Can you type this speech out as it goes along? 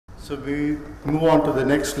So we move on to the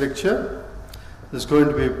next lecture. This is going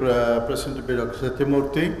to be presented by Dr. Sathya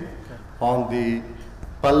Moorthy on the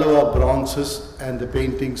Pallava bronzes and the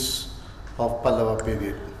paintings of Pallava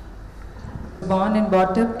period. Born and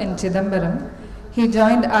brought up in Chidambaram, he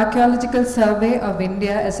joined Archaeological Survey of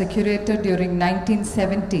India as a curator during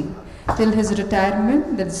 1970. Till his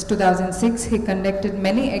retirement, that is 2006, he conducted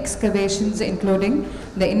many excavations including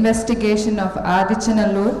the investigation of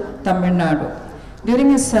Adichanallur, Tamil Nadu.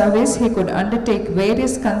 During his surveys, he could undertake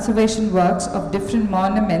various conservation works of different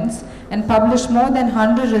monuments and publish more than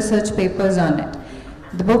 100 research papers on it.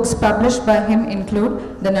 The books published by him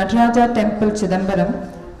include the Nataraja Temple,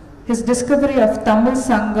 Chidambaram, his discovery of Tamil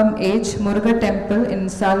Sangam age Muruga Temple in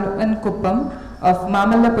Salvankuppam of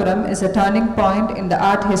Mamallapuram is a turning point in the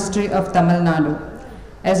art history of Tamil Nadu.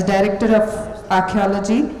 As Director of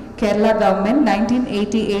Archaeology, Kerala Government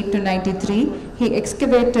 1988 to 93, he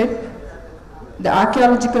excavated the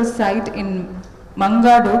archaeological site in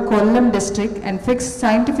Mangadu, Kollam district and fixed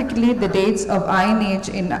scientifically the dates of Iron Age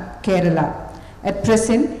in Kerala. At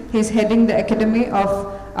present, he is heading the Academy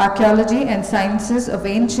of Archaeology and Sciences of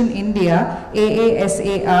Ancient India,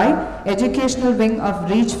 AASAI, Educational Wing of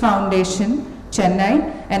Reach Foundation,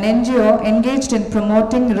 Chennai, an NGO engaged in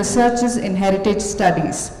promoting researches in heritage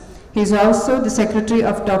studies. He is also the Secretary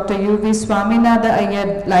of Dr. U.V. Swaminatha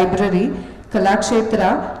Iyer Library,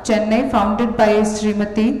 Kalakshetra, Chennai, founded by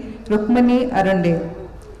Srimati Rukmani Arunde.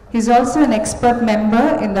 He is also an expert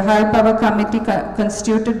member in the High Power Committee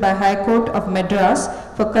constituted by High Court of Madras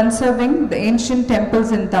for conserving the ancient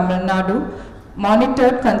temples in Tamil Nadu,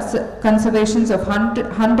 monitored conservations of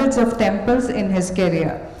hundreds of temples in his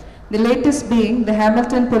career. The latest being the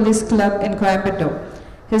Hamilton Police Club in Coimbatore.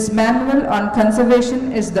 His manual on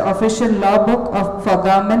conservation is the official law book for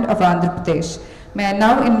Government of Andhra Pradesh. May I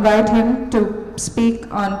now invite him to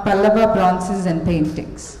speak on Pallava bronzes and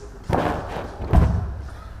paintings.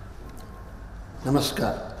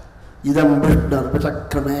 Namaskar. Idam Vishnu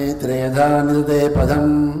Treyadhanide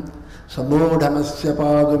Padam Samudhamasya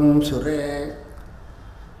Pagam Sure.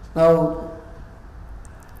 Now,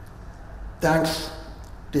 thanks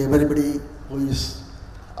to everybody who is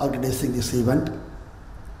organizing this event.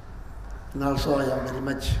 And also I am very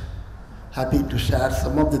much happy to share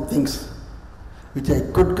some of the things which I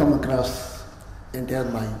could come across entire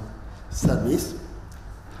my service.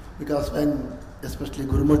 Because when especially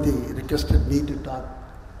Gurumurthy requested me to talk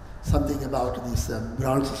something about these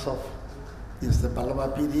bronzes of this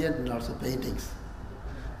Pallava period and also paintings,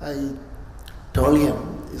 I told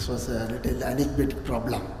him this was a little enigmatic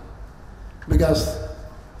problem. Because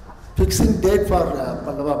fixing date for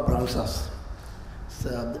Pallava bronzes is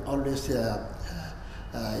always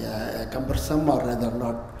cumbersome or rather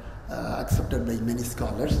not accepted by many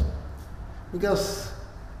scholars. Because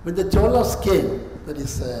when the Cholas came, that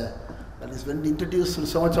is when they introduced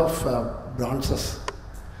so much of bronzes,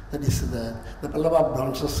 that is the Pallava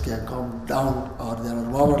bronzes can come down or they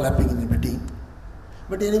are overlapping in between.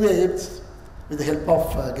 But anyway, it's with the help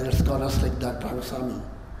of great scholars like Dr. Rangasamy,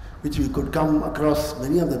 which we could come across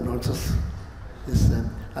many of the bronzes,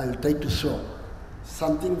 I will try to show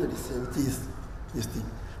something that is this thing.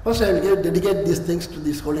 First, I will dedicate these things to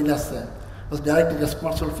this holiness, was directly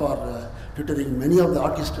responsible for tutoring many of the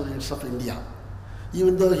art historians of India,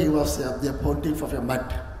 even though he was the pontiff of a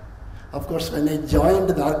mud. Of course, when I joined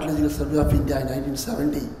the Archaeological Survey of India in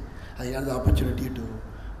 1970, I had the opportunity to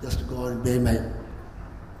just go and pay my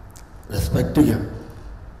respect to him.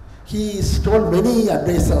 He told many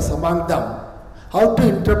advisors, among them, how to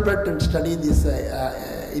interpret and study this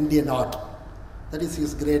Indian art. That is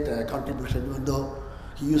his great contribution, even though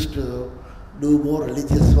he used to do more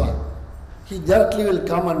religious work. He directly will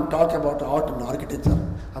come and talk about art and architecture.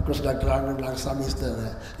 Of course, Dr.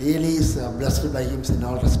 Rangasamy really is blessed by him in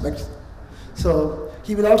all respects. So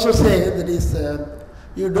he will also say that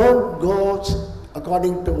you don't go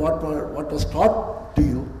according to what was taught to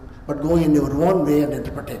you, but go in your own way and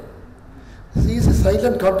interpret it. His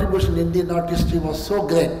silent contribution in Indian art history was so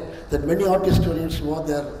great that many art historians owe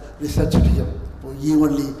their research to him. He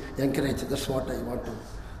only encouraged. That's what I want to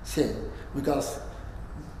say, because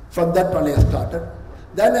from that point I started.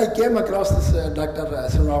 Then I came across this Dr.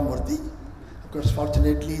 Moorthy. Of course,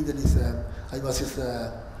 fortunately, I was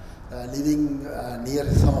living near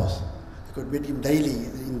his house. I could meet him daily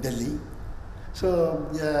in Delhi. So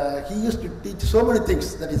he used to teach so many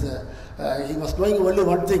things. That is, he was doing only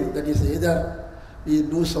one thing. That is, either we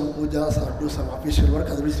do some pujas or do some official work.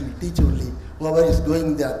 Otherwise, we teach only. Whoever is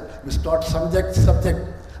going there, we start subject.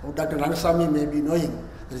 Dr. Rangasamy may be knowing.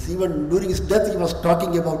 That is, even during his death, he was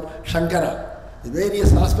talking about Shankara, the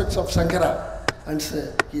various aspects of Shankara, and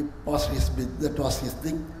he passed that was his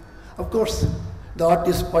thing. Of course, the art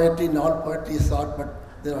is poetry, and all poetry is art, but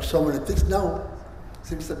there are so many things. Now,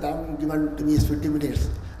 since the time given to me is 50 minutes,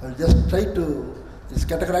 I will just try to just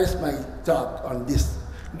categorize my talk on this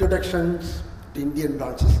introductions to Indian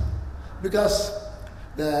dances, because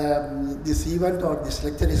this event or this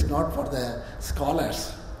lecture is not for the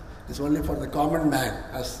scholars. It's only for the common man,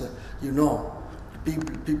 as you know,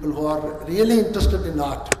 people who are really interested in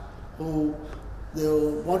art, who they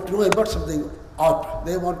want to know about something art.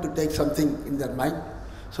 They want to take something in their mind.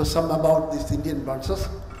 So some about these Indian bronzes,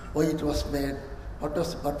 why it was made, what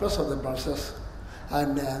was the purpose of the bronzes,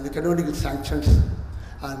 and the canonical sanctions,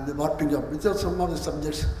 and the warping up. These are some of the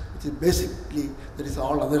subjects which is basically that is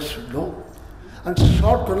all others should know. And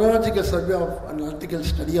short chronological survey of analytical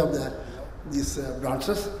study of these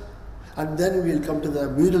bronzes. And then we will come to the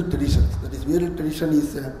mural tradition. That is, mural tradition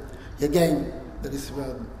is again, there is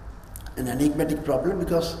an enigmatic problem,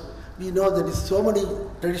 because we know that is so many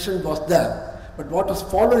tradition was there, but what was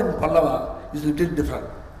followed in Pallava is a little different.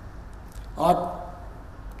 Art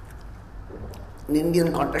in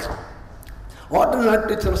Indian context, art and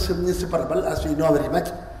architecture is inseparable, as we know very much,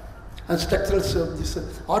 and structural this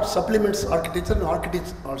art supplements architecture, and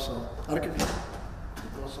architecture also. Architecture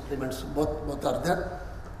supplements, both are there.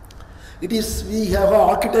 It is, we have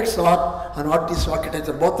architects art and artists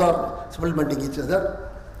architecture, both are supplementing each other.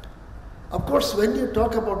 Of course, when you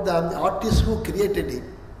talk about the artist who created it,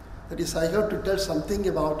 that is, I have to tell something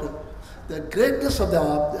about the greatness of the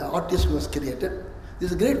artist who was created. There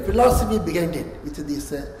is a great philosophy behind it, which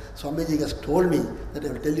this Swamiji has told me, that I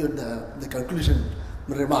will tell you in the conclusion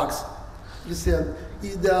remarks.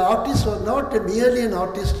 The artist was not merely an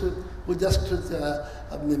artist who just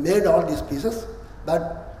made all these pieces,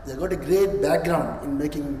 but they got a great background in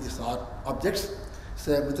making these art objects. It's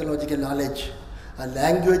a mythological knowledge, a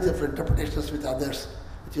language of interpretations with others,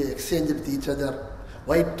 which they exchange with each other.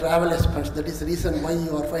 Wide travel expense, that is the reason why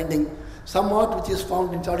you are finding some art which is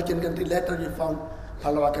found in Chalukyan country, later you found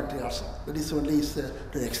Pallava country also. That is only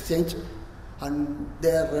to exchange. And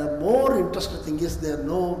their more interesting thing is they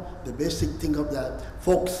know the basic thing of the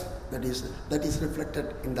folks, that is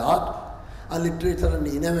reflected in the art. And literature and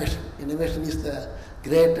innovation. Innovation is the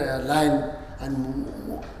great line,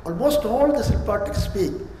 and almost all the Silpa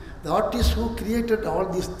speak. The artists who created all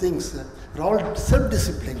these things are all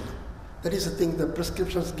self-disciplined. That is the thing, the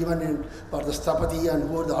prescriptions given in for the Stapati and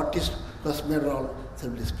who the artist was made are all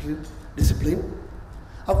self-disciplined.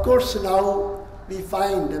 Of course, now we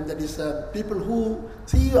find that is people who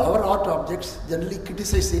see our art objects generally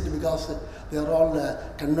criticize it because they are all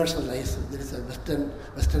conventionalized. There is a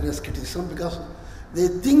westernized criticism because they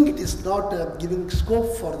think it is not giving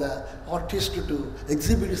scope for the artist to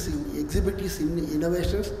exhibit his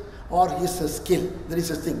innovations or his skill. There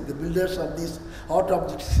is a thing. The builders of these art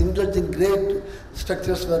objects indulged in great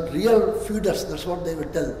structures were real feuders. That's what they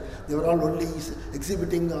would tell. They were all only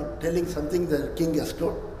exhibiting or telling something the king has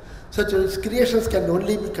told. Such creations can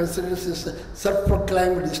only be considered as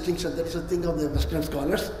self-proclaimed distinction. That is a thing of the Western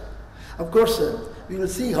scholars. Of course, we will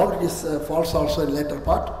see how it is false also in later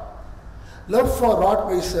part. Love for art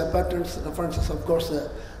by his patterns, references, of course,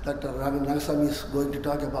 Dr. Raman Nagasamy is going to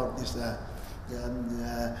talk about this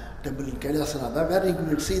temple in Kailasanatha, where you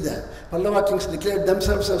will see that Pallava kings declared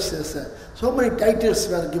themselves as so many titles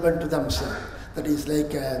were given to them. That is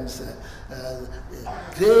like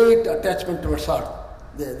great attachment towards art.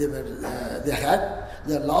 They had.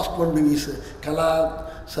 The last one is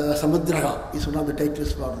Kala Samudraha is one of the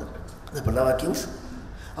titles for the Pallava kings.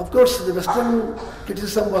 Of course, the Western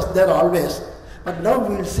criticism was there always, but now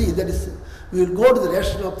we will see that is, we will go to the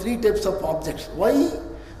rationale of three types of objects. Why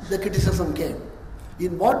the criticism came?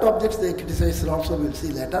 In what objects they criticized also we will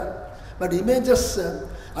see later. But images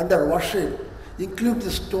under worship include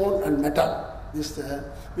the stone and metal.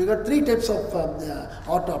 We got three types of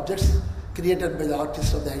art objects created by the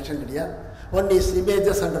artists of the ancient India. One is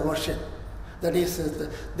images under worship. That is,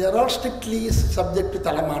 they are all strictly subject to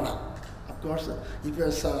Talamana. Of course,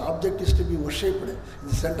 if an object is to be worshipped in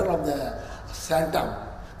the center of the sanctum,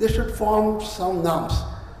 they should form some norms,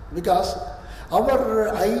 because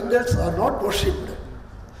our idols are not worshipped.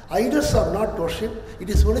 Idols are not worshipped, it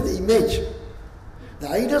is only the image. The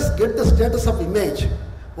idols get the status of image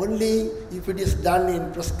only if it is done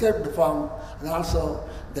in prescribed form, and also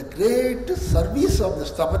the great service of the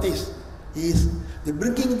Stapatis is the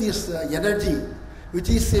bringing this energy which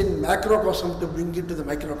is in macrocosm to bring it to the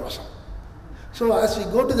microcosm. So as we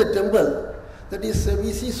go to the temple, that is,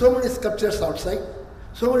 we see so many sculptures outside,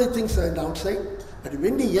 so many things outside, but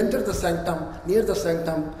when we enter the sanctum, near the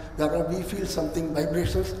sanctum, we feel something,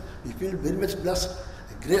 vibrations, we feel very much blessed,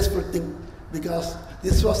 a graceful thing, because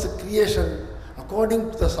this was the creation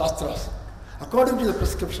according to the Shastras, according to the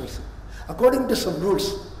prescriptions, according to some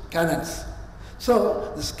rules, canons.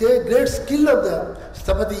 So the great skill of the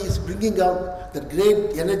Sthapati is bringing out the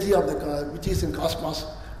great energy of the which is in cosmos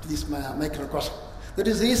to this microcosm. That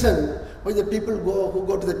is the reason why the people who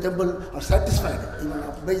go to the temple are satisfied. Even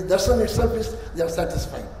by darshan itself they are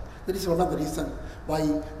satisfied. That is one of the reasons why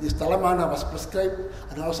this Talamana was prescribed,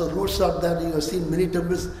 and also rules are there. You have seen many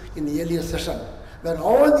temples in the earlier session, where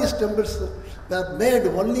all these temples were made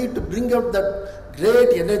only to bring out that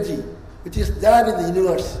great energy which is there in the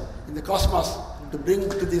universe, in the cosmos, to bring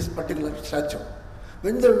to this particular statue.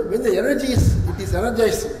 When the energy is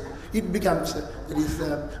energized, it becomes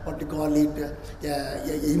what you call it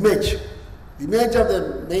image. The image of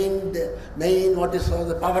the main what is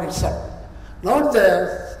the power itself, not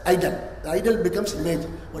the idol. The idol becomes image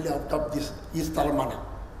only out of this is Talamana.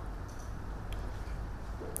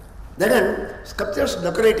 Then sculptures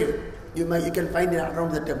decorative. You can find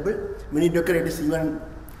around the temple many decoratives. Even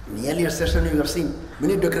in the earlier session you have seen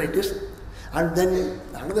many decoratives, and then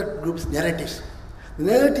another group's narratives. The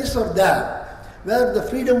narratives are there where the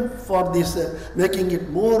freedom for this making it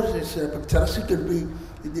more picturesque can be.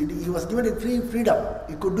 He was given a freedom.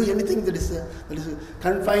 He could do anything that is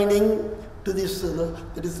confining to this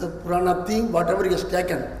that is a Purana thing. Whatever he has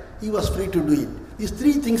taken, he was free to do it. These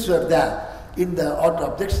three things were there in the art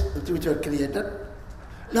objects which were created.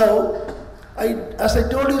 Now, as I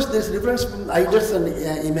told you, there is difference between idols and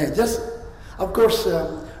images. Of course,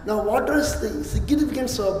 now what is the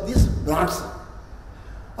significance of this bronze?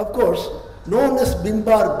 Of course, known as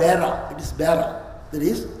Bimbar Bera, it is Bera. That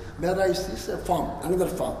is, Bera is a form, another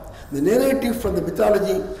form. The narrative from the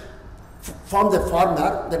mythology form the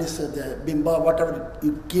former, that is the Bimba, whatever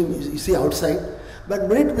you see outside. But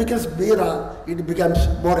when it becomes Bera, it becomes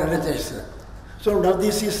more energized. So now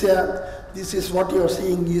this is what you are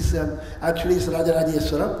seeing is actually is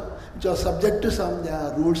Rajarajeshwaram, which was subject to some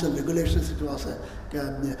rules and regulations. It was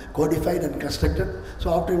codified and constructed.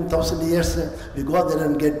 So after 1,000 years, we go there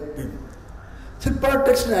and get Silpa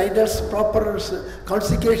text and idols, proper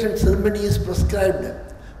consecration ceremony is prescribed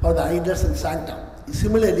for the idols and sanctum.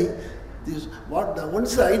 Similarly,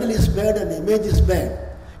 once the idol is made and the image is made,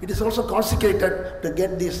 it is also consecrated to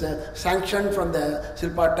get this sanction from the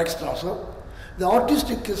Silpa text also. The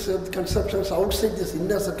artistic conceptions outside this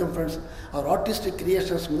inner circumference are artistic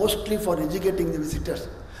creations mostly for educating the visitors.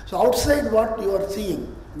 So outside what you are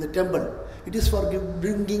seeing in the temple, it is for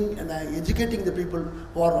bringing and educating the people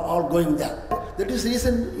who are all going there. That is the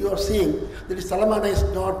reason you are seeing that Talamana is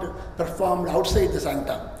not performed outside the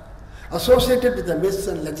sanctum. Associated with the myths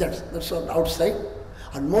and legends, that's on outside.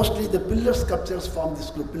 And mostly the pillar sculptures form this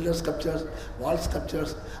group. Pillar sculptures, wall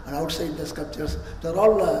sculptures, and outside the sculptures. They are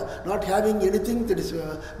all not having anything that is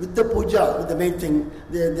with the puja, with the main thing.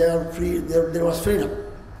 They are free. There was freedom.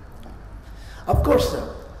 Of course,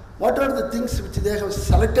 what are the things which they have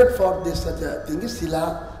selected for this thing is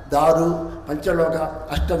Sila, Daru, Panchaloka,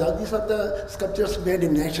 Ashtada. These are the sculptures made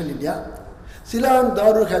in ancient India. Sila and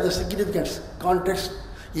Daru have the significance, context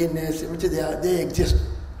in which they exist.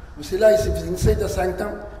 Sila is, if it's inside the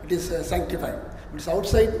sanctum, it is sanctified. If it's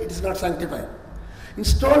outside, it is not sanctified.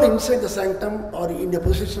 Installed inside the sanctum or in the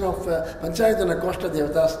position of Panchayat and Akoshta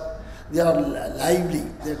Devatas, they are lively,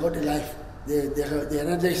 they got a life, they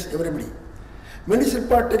energize everybody. Many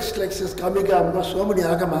Silpa texts like says Kamika, so many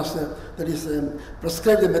agamas that is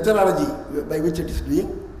prescribed the methodology by which it is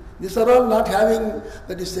doing. These are all not having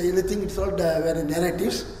that is anything, it's all very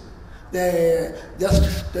narratives. They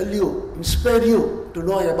just tell you, inspire you to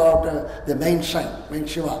know about the main shrine, main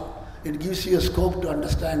Shiva. It gives you a scope to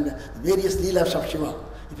understand the various leelas of Shiva.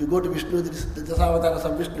 If you go to Vishnu, there is the Dasavataras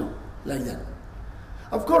of Vishnu, like that.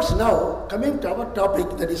 Of course, now coming to our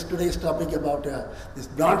topic, that is today's topic about these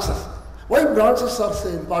bronzes. Why bronzes are so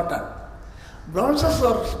important? Bronzes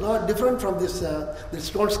are not different from the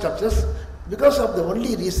stone sculptures because of the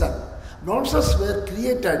only reason. Bronzes were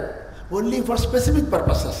created only for specific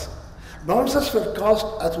purposes. Bronzes were cast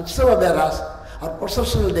as Utsava bearers or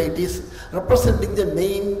processional deities representing the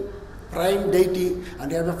main prime deity,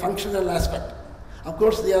 and they have a functional aspect. Of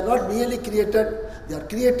course, they are not merely created, they are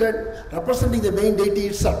created representing the main deity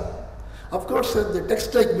itself. Of course, the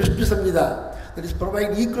text like Vishnu Samhita, that is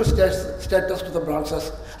provide equal status to the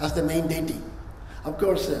bronzes as the main deity. Of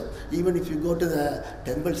course, even if you go to the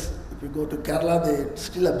temples, if you go to Kerala, they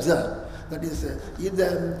still observe that is, if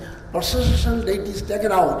the processional deity is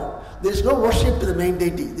taken out, there is no worship to the main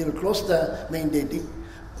deity. They will close the main deity.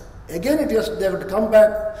 Again, they have to come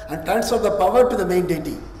back and transfer the power to the main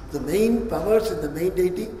deity. The main powers in the main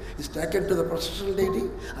deity is taken to the processional deity,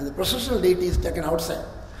 and the processional deity is taken outside.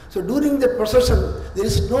 So during the procession, there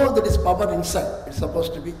is no that is power inside. It's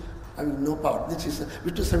supposed to be no power. This is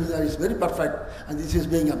Vishnu Samhita is very perfect, and this is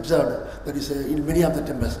being observed. That is in many of the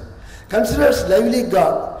temples. Considers lively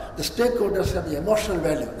God, the stakeholders have the emotional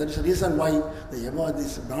value. That is the reason why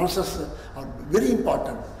these branches are very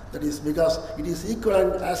important. That is because it is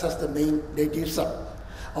equivalent as the main deity itself.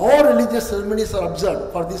 All religious ceremonies are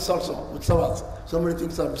observed for this also, utsavas. So many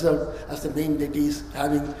things are observed as the main deities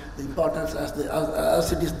having the importance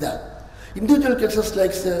as it is there. Individual cases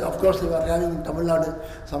like, of course, we are having in Tamil Nadu,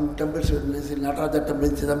 some temples, in Nataraja temple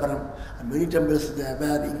in Chidambaram, and many temples there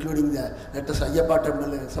were, including the Ayyappa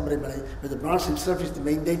temple in Sabarimala, where the bronze itself is the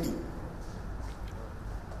main deity.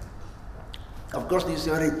 Of course, this is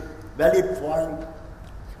a very valid point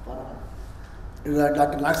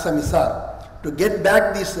Dr. Laksa Misar to get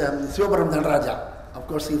back this Sivaparam Nataraja. Of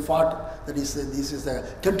course, he fought that this is a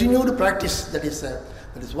continued practice. That is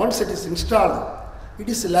once it is installed, it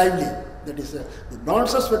is lively. That is, the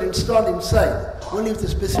bronzes were installed inside only with the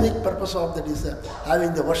specific purpose of that is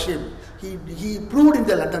having the worship. He proved in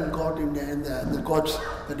the London court, in the courts,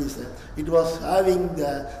 that is, it was having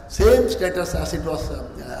the same status as it was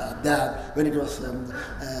there when it was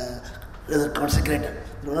consecrated.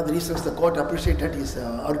 One of the reasons the court appreciated his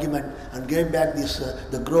argument and gave back this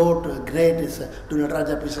the great is to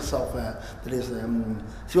Nataraja pieces of that is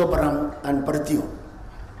Sivaparam and Parithiyo.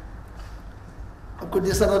 Of course,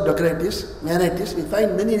 these are the decoratives, varieties. We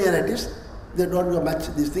find many varieties. They don't know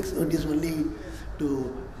much these things. It is only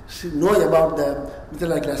to know about the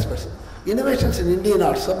mythological aspects. Innovations in Indian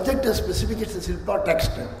art, subject and specifications in Shilpa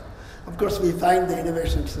text. Of course, we find the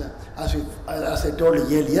innovations as I told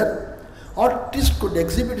you earlier. Artists could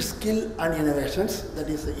exhibit skill and innovations, that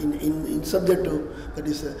is in subject to that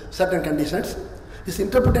is certain conditions. His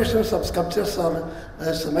interpretations of sculptures are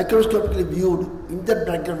as microscopically viewed in that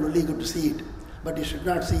background only good to see it. But you should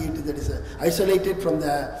not see it that is isolated from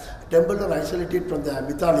the temple or isolated from the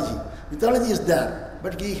mythology. Mythology is there,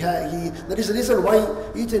 but that is the reason why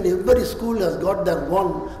each and every school has got their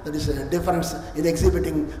own that is a difference in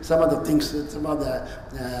exhibiting some of the things, some of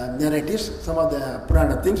the narratives, some of the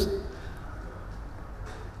Purana things.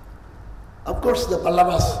 Of course, the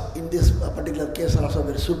Pallavas in this particular case are also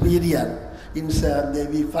very superior.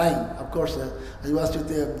 We find, of course, I was with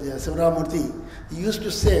Moorthy. He used to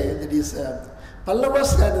say that is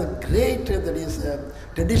Pallavas had a great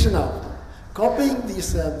tradition of copying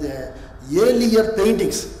these the earlier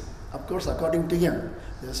paintings. Of course, according to him,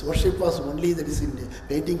 this worship was only that is in the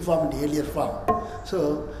painting form, in the earlier form.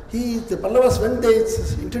 So the Pallavas, when they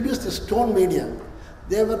introduced the stone medium,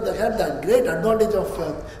 they had the great advantage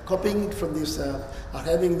of copying it from this, or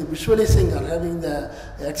having the visualizing, or having the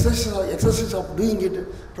exercise of doing it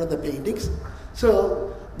from the paintings.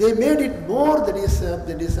 So they made it more that is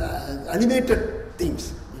animated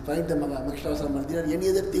things. You find the Makshasa Mandir or any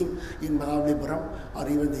other thing in Mahabalipuram or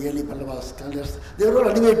even the early Pallava scholars, they were all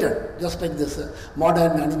animated, just like this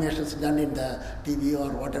modern animations done in the TV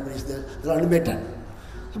or whatever is there, they are animated.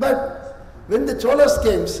 But when the Cholas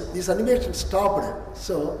came, this animation stopped,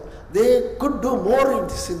 so they could do more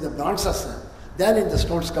in the bronzes than in the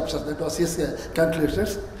stone sculptures. That was his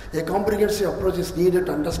conclusions. A comprehensive approach is needed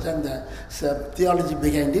to understand the theology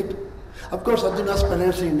behind it. Of course, Arjuna's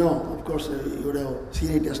penance, of course, you would have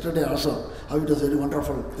seen it yesterday also, how it was a very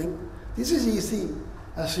wonderful thing. This is easy,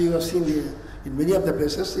 as you have seen in many of the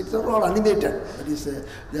places, it's all animated. That is,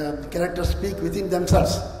 the characters speak within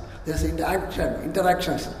themselves. There is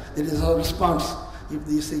interactions, there is a response.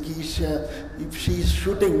 If she is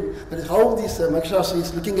shooting, that is how this Makshasa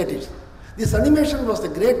is looking at it. This animation was the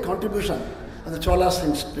great contribution of the Cholas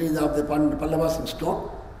of the Pallavas in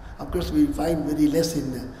stone. Of course, we find very less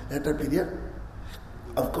in the later period.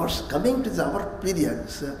 Of course, coming to our period,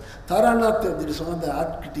 Taranath, there is one of the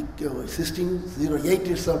art critic, 1608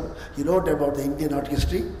 itself, he wrote about the Indian art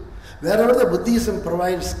history. Wherever the Buddhism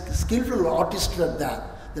provides skillful artists were there,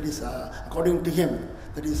 that is, according to him,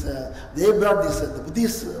 that is, they brought this, the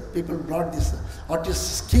Buddhist people brought this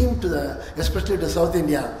artist scheme to especially to South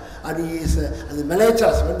India. And the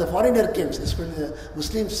Malaychas, when the foreigner came, especially the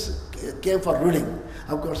Muslims came for ruling,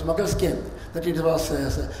 of course, Mughals came, that it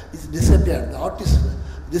disappeared, the artists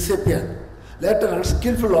disappeared. Later,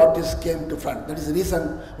 unskillful artists came to front. That is the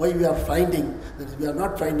reason why we are finding, that we are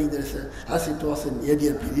not finding this as it was in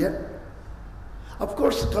earlier period. Of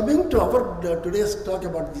course, coming to our today's talk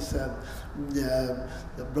about this, the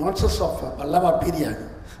bronzes of Pallava period,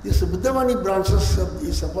 this Buddhavani bronzes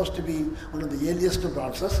is supposed to be one of the earliest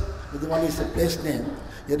bronzes. Buddhavani is a place name.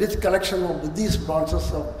 A rich collection of Buddhist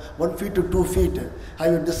bronzes of 1 feet to 2 feet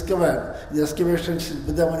have been discovered in the excavations in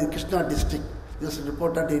Buddhavani, Krishna district. It was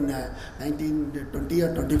reported in 1920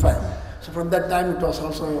 or 25. So from that time it was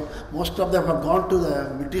also, most of them have gone to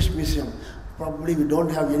the British Museum. Probably we don't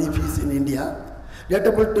have any piece in India.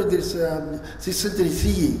 Datable to this 6th century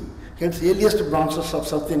CE, hence earliest bronzes of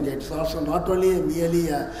South India. It's also not only merely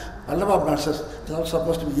Pallava bronzes, it's also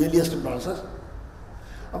supposed to be earliest bronzes.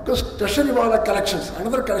 Of course, Treasury Wala collections,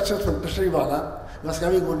 another collection from Treasury Wala was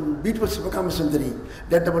having one beautiful Sivakama Sundari,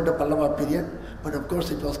 that about the Pallava period, but of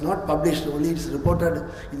course it was not published, only it is reported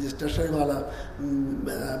in this Treasury Wala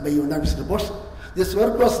by one of his reports. This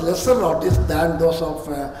work was lesser artist than those of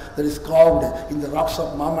that is carved in the rocks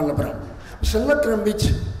of Mamallapuram.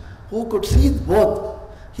 Selvakrambich, who could see both,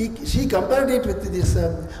 she compared it with this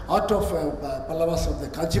art of Pallavas of the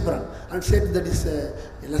Kanchipuram and said that is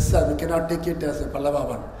lesser, we cannot take it as a Pallava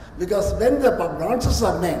one. Because when the bronzes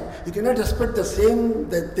are made, you cannot expect the same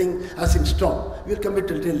thing as in stone. We will come to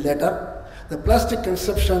it a little later. The plastic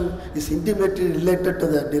conception is intimately related to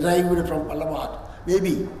the derived from Pallava art.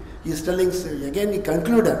 Maybe he is telling, again he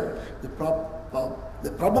concluded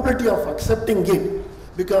the probability of accepting it,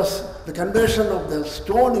 because the conversion of the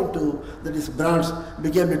stone into that is bronze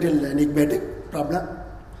became a little enigmatic problem.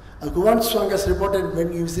 Kuvan Swang has reported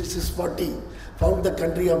when he visited 640, found the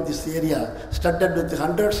country of this area studded with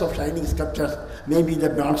hundreds of shining sculptures, maybe the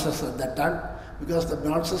bronzes at that time, because the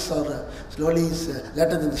bronzes are slowly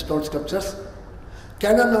later than the stone sculptures.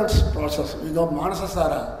 Canon's process, we got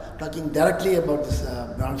Manasasara talking directly about this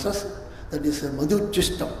bronzes, that is Madhu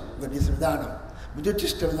Chistam, that is Vidhanam.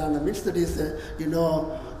 Vidana means that is,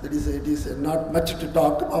 that is, it is not much to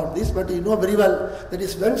talk about this, but you know very well that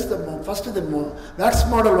is once the wax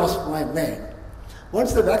model was made.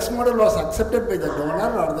 Once the wax model was accepted by the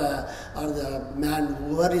donor or the man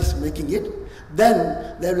whoever is making it,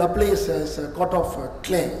 then they will apply a coat of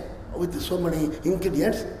clay with so many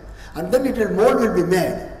ingredients, and then mold will be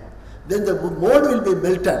made. Then the mold will be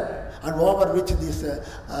melted, and over which this,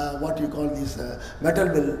 what you call this metal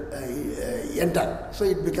will enter. So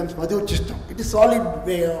it becomes Madhu Chistam. It is solid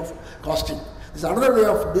way of casting. There is another way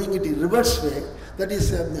of doing it in reverse way, that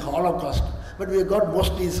is the hollow cast. But we have got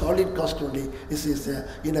mostly solid cast only. This is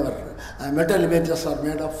in our metal images are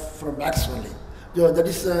made of from wax only. So that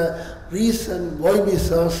is reason why we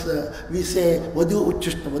say Madhu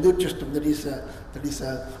Uchishtam, that is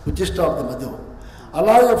Uchishta of the Madhu.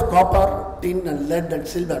 Alloy of copper, tin and lead and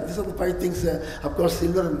silver. These are the 5 things. Of course,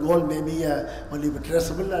 silver and gold may be only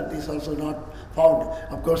traceable and is also not found.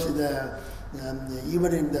 Of course,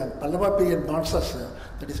 even in the Pallava period bronzes,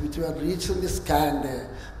 that is which were recently scanned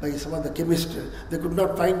by some of the chemists, they could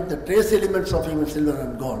not find the trace elements of even silver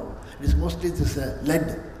and gold. It is mostly this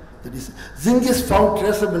lead. That is, zinc is found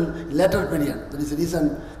traceable in later period. That is the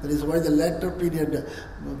reason, that is why the later period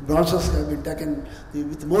bronzes have been taken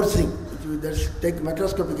with more zinc. If you just take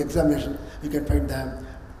microscopic examination, you can find the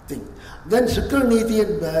thing. Then Shukra Niti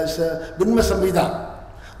and Binma Samhita,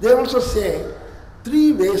 they also say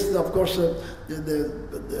 3 ways, of course,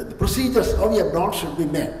 the procedures how a bronze should be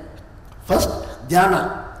made. First,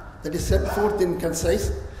 dhyana, that is set forth in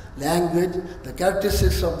concise language, the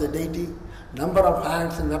characteristics of the deity, number of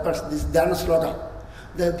hands and weapons, this dhyana sloka.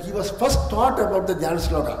 He was first taught about the dhyana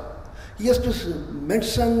sloka. He has to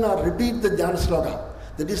mention or repeat the dhyana sloka.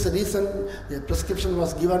 That is the reason the prescription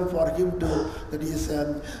was given for him to, that is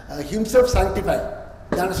himself sanctify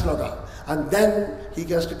dhyana sloka, and then he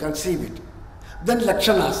has to conceive it. Then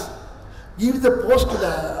lakshanas, give the pose to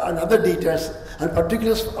the and other details and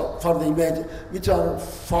particulars for the image which are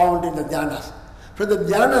found in the dhyanas. From the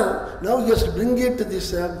dhyana, now he has to bring it to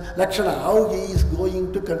this lakshana, how he is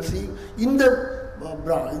going to conceive in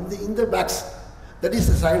the wax. That is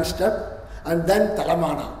the second step. And then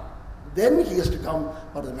talamana. Then he has to come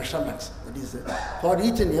for the measurements. That is for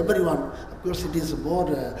each and every one. Of course, it is more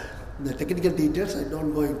the technical details. I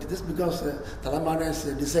don't go into this because talamana is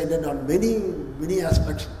decided on many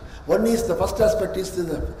aspects. One is, the first aspect is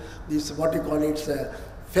this what you call its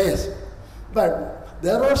face. But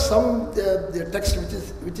there are some the text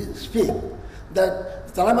which speak that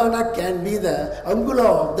talamana can be the angula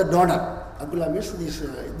of the donor. Angula means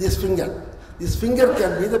this finger. This finger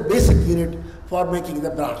can be the basic unit for making the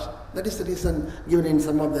bronze. That is the reason given in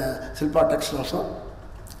some of the Silpa texts also.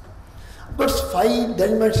 Of course, 5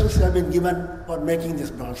 dimensions have been given for making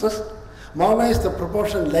these bronzes. Mana is the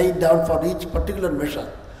proportion laid down for each particular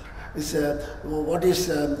measure. What is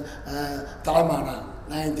talamana?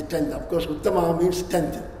 9th, 10th. Of course, Uttama means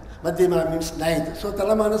 10th. Madhyama means 9th. So,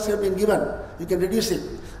 talamanas have been given. You can reduce it.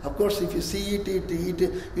 Of course, if you see it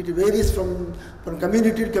varies from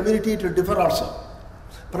community to community, it will differ also.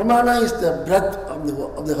 Pramana is the breadth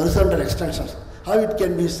of the horizontal extensions. How it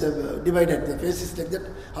can be divided, the face is like that,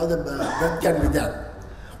 how the breadth can be there.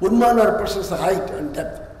 Unmana represents the height and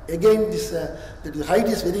depth. Again, the height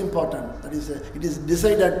is very important. That is, it is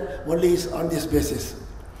decided only on this basis.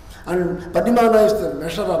 And Padimana is the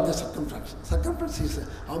measure of the circumference. Circumference is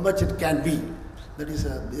how much it can be. That is,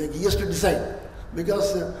 he has to decide.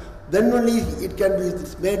 Because then only it can be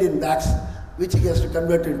made in wax, which he has to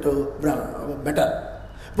convert into metal.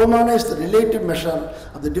 Upamana is the relative measure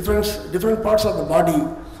of the different parts of the body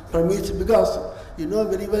from each, because you know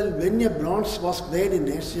very well when a bronze was made in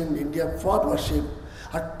ancient India for worship,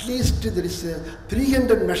 at least there is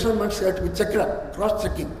 300 measurements have to be checked up,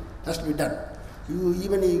 cross-checking has to be done. You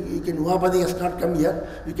can, Umapati has not come here,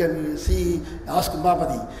 you can ask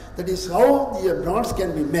Umapati. That is how the bronze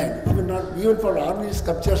can be made, even for ordinary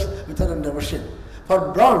sculptures which are under worship.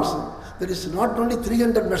 For bronze, there is not only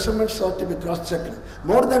 300 measurements have to be cross-checked.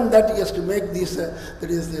 More than that, he has to make this, he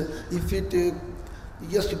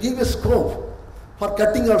has to give a scope for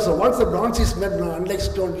cutting also. Once the bronze is made, unlike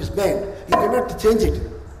stone is made, he cannot change it.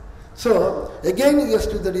 So, again he has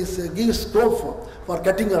to give scope for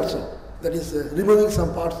cutting also. That is removing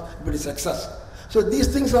some parts if it is excess. So these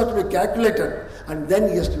things have to be calculated, and then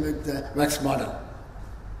he has to make the wax model.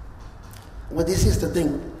 But this is the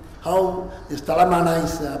thing, how this Talamana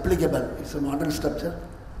is applicable. It's a modern structure.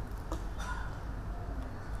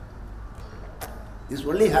 It's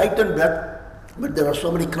only height and breadth, but there are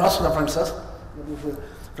so many cross references.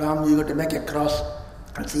 From you got to make a cross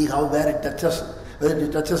and see where it touches. Whether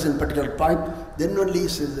it touches in particular point, then only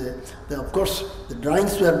of course the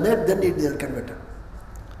drawings were made, then they are converted.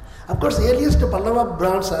 Of course, the earliest Pallava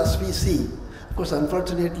bronze as we see, of course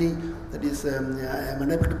unfortunately that is I am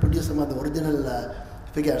unable to produce some of the original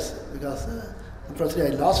figures, because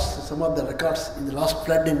unfortunately I lost some of the records in the last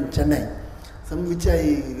flood in Chennai, some which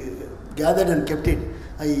I gathered and kept it,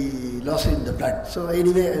 I lost it in the flood. So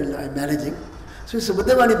anyway I am managing. So it's a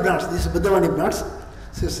Buddhavani bronze, this is Buddhavani bronze.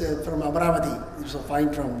 This is from Amaravati. It's a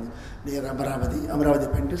find from near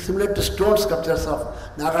Amaravati painting, similar to stone sculptures of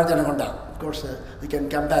Nagarjuna. Of course, we can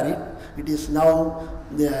compare it. It is now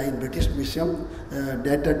in British Museum,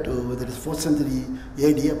 dated to the 4th century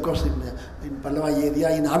AD. Of course, in Pallava area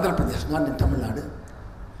in Andhra Pradesh, not in Tamil Nadu.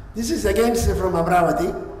 This is again from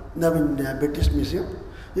Amaravati, now in British Museum.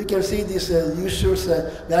 You can see this usual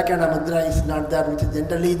Vyakana Mudra is not there, which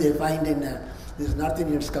generally they find in these North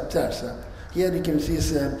Indian sculptures. Here you can see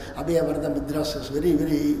Abhaya Varda Mudras is very,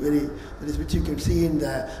 that is which you can see in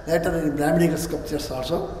the later in Brahminical sculptures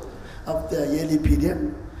also of the early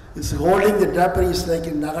period. It's holding the draperies like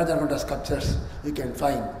in Nagarjuna sculptures you can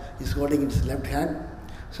find. He's holding in his left hand.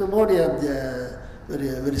 So more the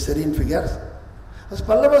very serene figures. As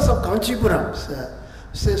Pallavas of Kanchipuram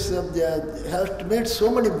says they have made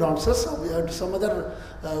so many bronzes. We have some other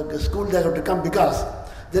school they have to come, because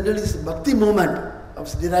generally it's Bhakti movement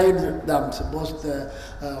derived them, both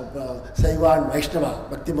Saiva and Vaishnava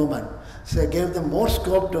Bhakti movement. So gave them more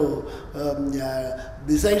scope to,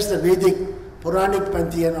 besides the Vedic Puranic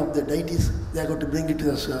pantheon of the deities, they are going to bring it to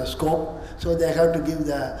the scope. So they have to give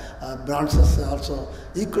the bronzes also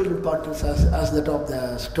equal importance as that of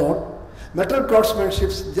the stone. Metal craftsmanship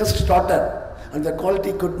just started, and the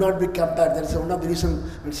quality could not be compared. That is one of the reasons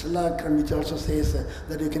which also says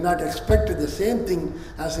that you cannot expect the same thing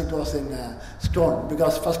as it was in stone,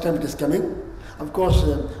 because first time it is coming. Of course,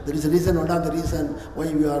 there is a reason, one of the reason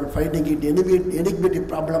why we are finding it enigmatic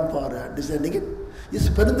problem for designing it. Is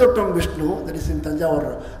Perundottam Vishnu, that is in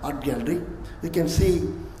Tanjavur Art Gallery. You can see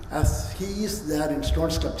as he is there in stone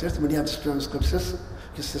sculptures, many of the stone sculptures.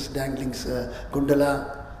 He is dangling Kundala.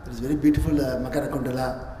 There is very beautiful Makara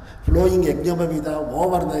Kundala. Flowing Yajnabhavida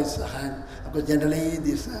over his hand. Of course, generally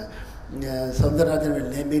this Saundarajan will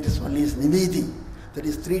name it only is Nividi. There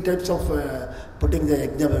is 3 types of putting the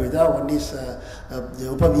Yajnabhavida. One is the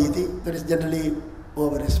Upaviti, that is generally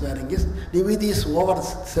over his wearing is. Nividi is over,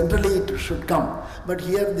 centrally it should come. But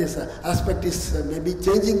here this aspect is maybe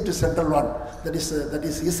changing to central one. That is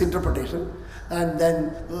his interpretation. And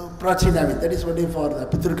then Prachinavi, that is only for the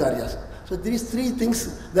Pitrukaryas. So these 3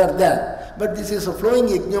 things they are there. But this is a flowing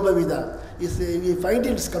Yajnabhavida. We find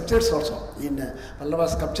in sculptures also, in Pallava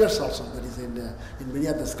sculptures also, that is in many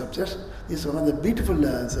of the sculptures. This is one of the beautiful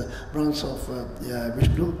bronze of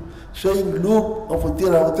Vishnu, showing loop of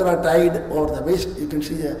Uttara tied over the waist. You can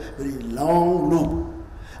see a very long loop.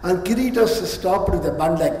 And Kiritas stopped with a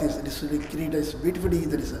band like this. This Kirita is beautifully,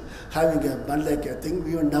 there is having a band like a thing.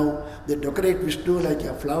 Even now they decorate Vishnu like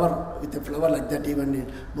a flower, with a flower like that even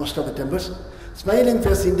in most of the temples. smiling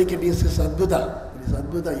face indicates is Adbhuta. It is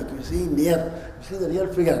Adbhuta. You can see near, you see the real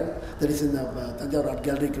figure that is in the Tanjavur Art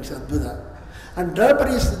Gallery, it is Adbhuta. And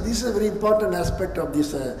draperies, this is a very important aspect of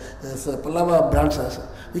this Pallava bronzes.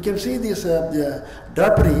 You can see this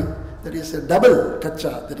drapery, that is a double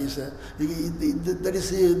kacha, that is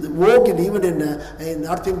vogue even in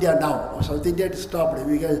North India now. South India it is stopped.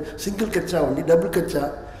 We have single kacha only, double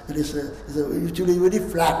kacha, that is usually very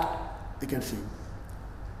flat, you can see.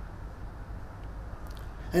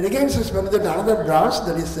 And again, another bronze,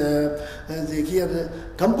 that is here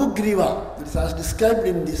Kambu Griva, that is as described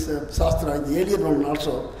in this Shastra, in the earlier one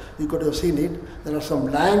also, you could have seen it. There are some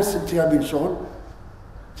lions which have been shown,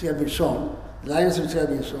 lions which have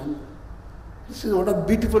been shown. This is one of the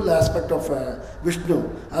beautiful aspects of Vishnu,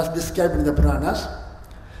 as described in the Puranas.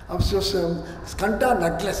 Of course, Skanda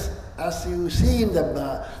necklace, as you see in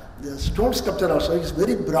the stone sculpture also, is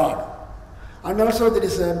very broad. And also there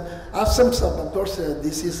is absence of course,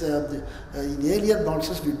 this is in earlier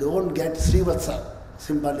bronzes we don't get Srivatsa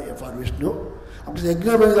symbol for Vishnu. Of course,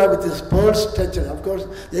 Yajnavedha with his pearl stature. Of course,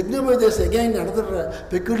 Yajnavedha is again another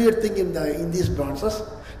peculiar thing in these bronzes.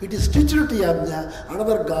 It is stitched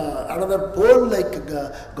another pole-like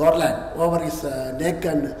garland over his neck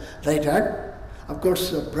and right hand. Of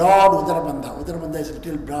course, broad Udarabandha. Udarabandha is a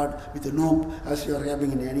little broad with a loop, as you are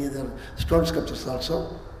having in any other stone sculptures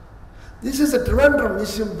also. This is a Trivandrum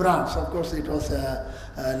Museum bronze. Of course, it was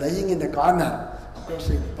lying in the corner. Of course,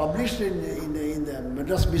 it published in the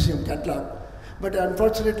Madras Museum catalogue. But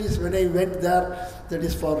unfortunately, when I went there, that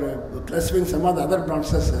is for classifying some of the other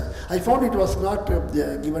bronzes, I found it was not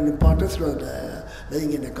given importance. It was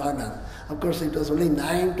lying in a corner. Of course, it was only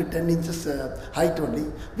 9 to 10 inches height only.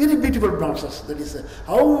 Very beautiful bronzes. That is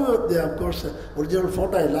how, of course, original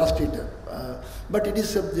photo, I lost it. But it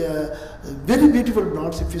is a very beautiful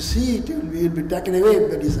bronze. If you see it, you will be taken away.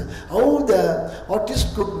 That is how the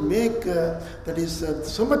artist could make, that is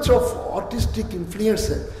so much of artistic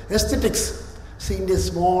influence, aesthetics, seen in a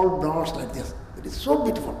small bronze like this. It is so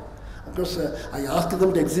beautiful. Of course, I asked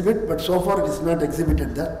them to exhibit, but so far it is not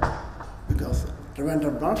exhibited there. Because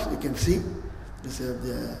Trivandrum bronze, you can see. This,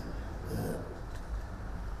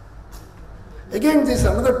 again, there is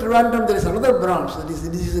another Trivandrum, there is another bronze.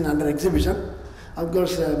 This is under exhibition. Of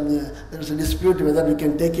course, there is a dispute whether we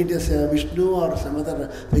can take it as Vishnu or some other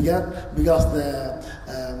figure, because the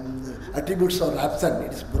attributes are absent,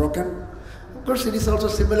 it is broken. Of course, it is also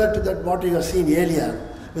similar to that what you have seen earlier,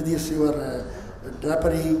 with this your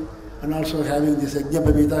drapery and also having this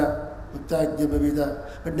Yajnabhavita, Mukta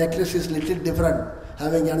Yajnabhavita. But necklace is little different,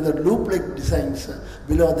 having another loop-like designs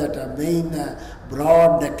below that main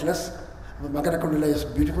broad necklace. Makarakundala is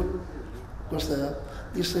beautiful. Of course,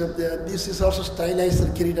 this is also stylized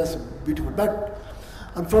and carried as beautiful. But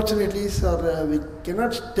unfortunately, sir, we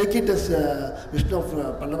cannot take it as Vishnu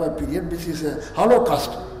of Pallava period, which is a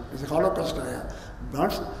Holocaust. It's a Holocaust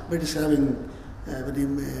bronze, but it is having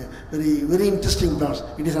very interesting bronze.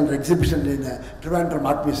 It is under exhibition in the Trivandrum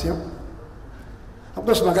Art Museum. Of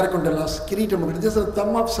course, Makarakundalas, Kiritam, these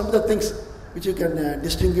are some of the things which you can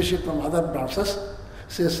distinguish it from other bronzes.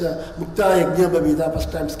 Says Mukta Yajnabhavita,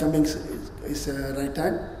 first time coming is right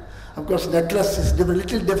hand. Of course, necklace is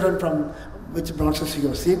little different from which bronzes you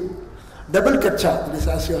have seen. Double kacha, that is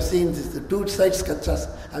as you have seen, this is the two sides kachas,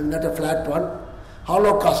 having not a flat one.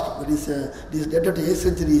 Holocaust, that is dated to 8th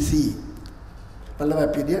century CE,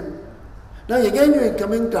 Pallava period. Now again we are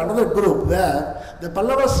coming to another group where the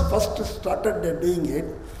Pallavas first started doing it.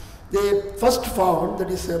 They first found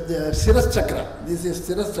that is the Siras Chakra. This is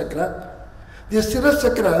Siras Chakra. The Siras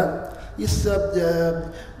Chakra is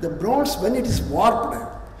the bronze when it is warped.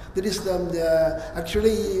 That is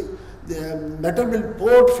actually the metal will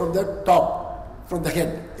pour from the top, from the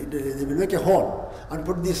head. They will make a hole and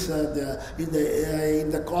put this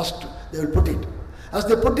in the cost. They will put it. As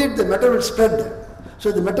they put it, the metal will spread.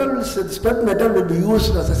 So the spread metal will be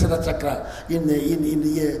used as a Siras Chakra in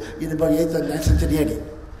about 8th and 9th century AD.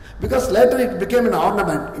 Because later it became an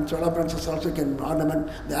ornament. In Chola bronzes also can ornament.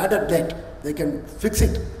 They added that. They can fix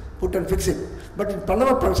it, put and fix it. But in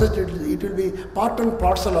Pallava bronzes, it will be part and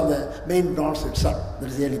parcel of the main bronze itself. That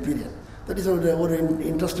is the early period. That is a very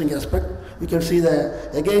interesting aspect. You can see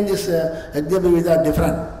again this Yajnabhavita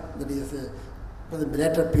different. That is for the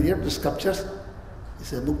later period, the sculptures.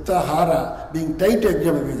 It's a Mukta Hara being tied to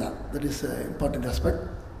Yajnabhavita. That is an important aspect.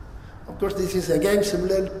 Of course, this is again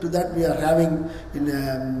similar to that we are having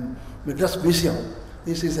in Madras Museum.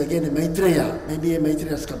 This is again a Maitreya, maybe a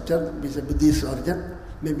Maitreya sculpture, which is a Buddhist origin,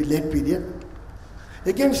 maybe late period.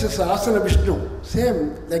 Again, this is Asana Vishnu,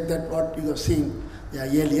 same like that what you have seen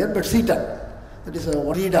earlier, but seated. that is a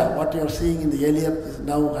Varida, what you are seeing in the earlier is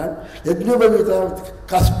now had. Yajnabhavita with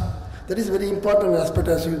cusp. That is very important aspect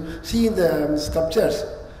as you see in the sculptures.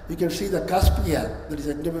 You can see the cusp here. That is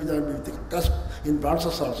Yajnabhavita with the cusp in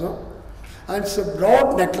bronzes also. And it's a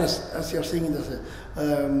broad necklace as you are seeing in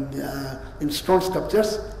the in stone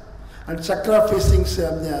sculptures. And chakra facings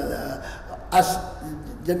as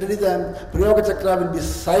generally the Prayoga chakra will be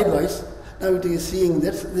sidewise. Now it is seeing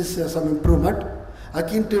this is some improvement.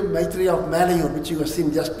 Akin to Maitri of Malayur, which you have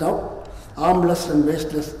seen just now, armless and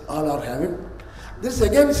waistless, all are having. This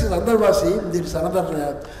again is Andharvasi, there is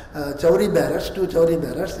another Chauri bearers, two Chauri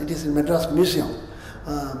bearers. It is in Madras Museum,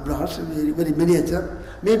 bronze, very miniature.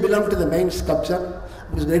 May belong to the main sculpture.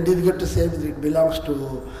 It is very difficult to say whether it belongs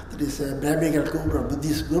to this Brahminical group or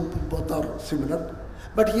Buddhist group, both are similar.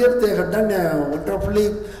 But here they have done a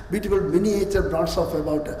wonderfully beautiful miniature bronze of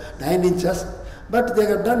about 9 inches. But they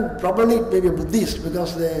have done probably maybe Buddhist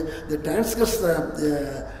because they transgress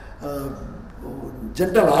the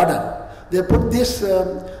gentle order. They put this,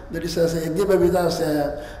 that is as a Yajnabhavita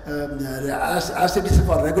as it is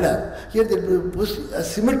for regular. Here they push a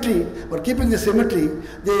symmetry, for keeping the symmetry,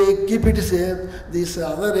 they keep it as this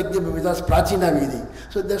other Yajnabhavitas Prachina Vidi.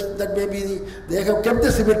 So that may be, they have kept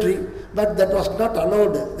the symmetry, but that was not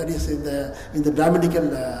allowed, that is in the Brahminical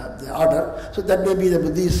order. So that may be the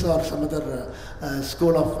Buddhist or some other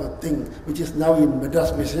school of thing, which is now in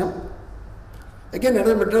Madras Museum. Again,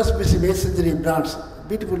 another Madras Museum 8th century bronze,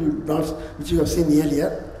 beautiful bronze which you have seen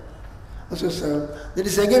earlier. So, there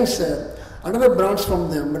is again another bronze from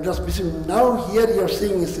the Madras Museum. Now here you are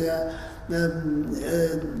seeing is the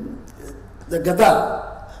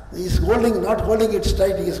Gada. He is holding, not holding it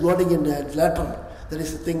straight, he is holding in lateral. There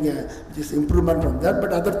is a thing which is improvement from that,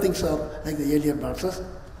 but other things are like the earlier bronzes.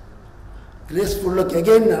 Graceful look,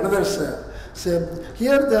 again another.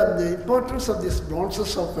 Here the importance of these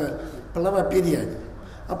bronzes of Pallava period.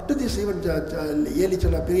 Up to this even early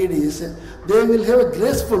Chola period is, they will have a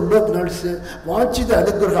graceful look, not Vanchita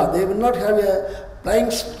Anugraha. They will not have a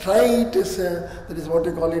plain straight, that is what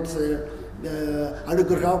you call it,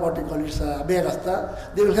 Anugraha, what you call it,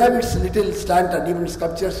 Abhayagasta. They will have its little slanted, even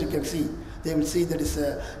sculptures you can see. They will see that is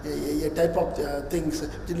a type of things,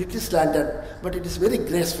 little slanted, but it is very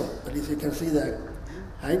graceful. That is, you can see that.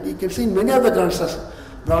 And you can see in many other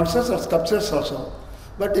bronzes or sculptures also.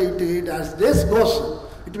 But as days goes,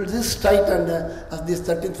 it will be straight, and as this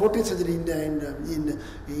 13th, 14th century in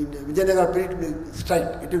Vijayanagar period, it will be straight.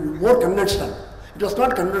 It will be more conventional. It was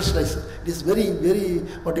not conventional. It is very, very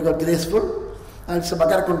what you call graceful. And so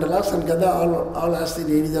Bakar Kundalas and Gada all as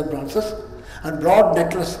in any other bronzes. And broad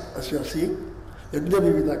necklace, as you are seeing,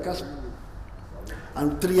 Yajnabhavita cusp,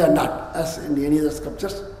 and 3 are not, as in any other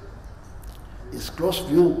sculptures. Is close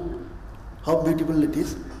view, how beautiful it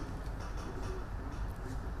is.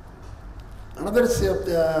 Another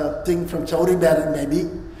thing from Chauri Baran maybe,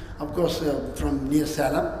 of course from near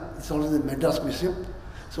Salem, it's also in the Madras Museum.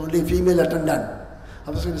 It's only female attendant.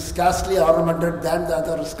 Of course, it's scarcely ornamented than the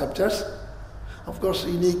other sculptures. Of course,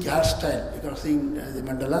 unique hairstyle, you are seeing the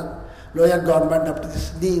mandala. Lower garment up to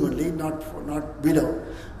this knee only, not below,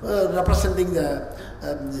 representing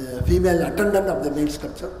the female attendant of the male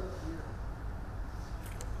sculpture.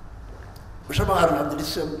 That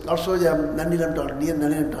is also Nanilam Toilet, near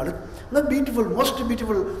Nanilam Toilet. Not beautiful, most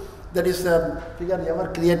beautiful, that is figure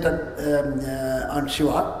ever created on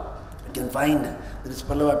Shiva. You can find that is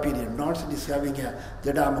Pallava period. Knots, it is having a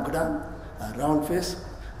Jada Mukda, a round face,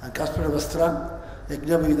 and Kaspara Vastra,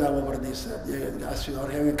 Yajnabhavita over this, as you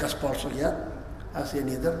are having Kaspa also here, as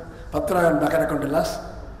any other. Patra and Bakarakondalas.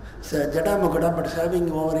 It's a Jada Mukda, but it's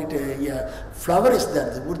having over it a flower is there,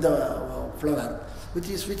 the Buddha flower. Which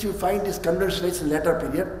you find is conventional in later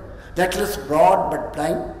period. Necklace broad but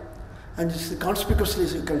plain, and conspicuously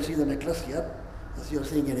you can see the necklace here, as you are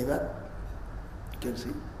seeing anywhere. You can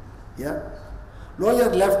see, yeah. Lower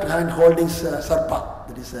left hand holding sarpa.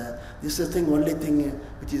 That is this is the thing, only thing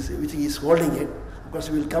which he is holding it. Of course,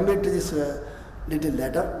 we will come into this little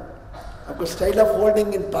later. Of course, style of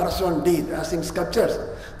holding in Paraswa and deed, as in sculptures.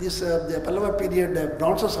 The Pallava period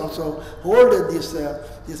bronzes also hold this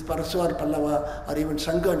Paraswa or Pallava or even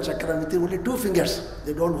Shanga and Chakra with only 2 fingers.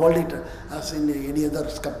 They don't hold it as in any other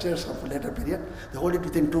sculptures of later period. They hold it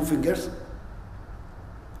within 2 fingers.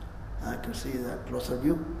 I can see the closer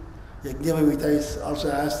view. Yajnabhavita is also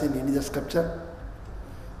as in any other sculpture.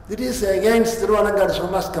 It is against Thiruvanangad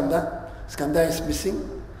Soma Skanda. Skanda is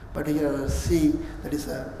missing, but here see that is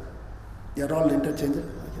they are all interchangeable.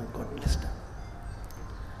 I have got list.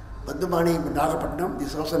 Padmani Nagapatnam, this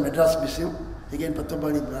is also Madras Museum. Again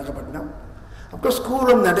Padmani Nagapatnam. Of course,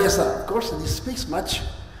 Kuram Nadesa, of course, this speaks much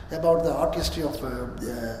about the art history of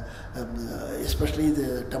especially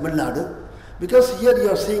the Tamil Nadu. Because here you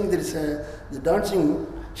are seeing there is the dancing,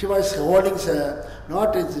 Shiva is holding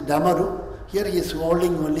not as Damaru, here he is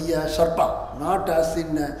holding only a Sarpa, not as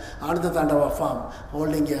in Ananda Tandava form,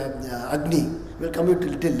 holding Agni. We will come to it a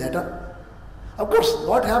little later. Of course,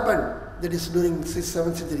 what happened, that is during 6th,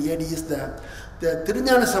 7th century AD is the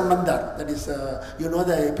Tirunjana Sambandhar, that is, you know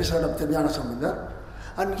the episode of Tirunjana Sambandhar.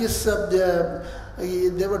 And his,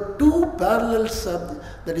 there were two parallels,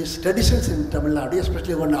 that is traditions in Tamil Nadu,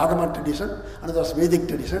 especially one Agama tradition, another was Vedic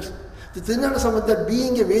traditions. The Tirunjana Sambandhar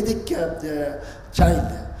being a Vedic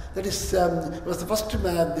child, that is, was the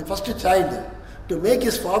first child to make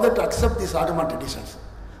his father to accept these Agama traditions.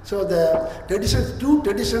 So the traditions, two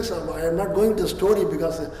traditions, I am not going to the story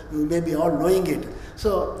because you may be all knowing it.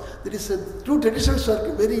 So there is two traditions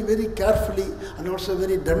are very, very carefully and also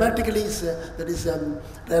very dramatically that is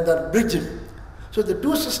rather bridged. So the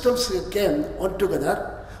two systems came on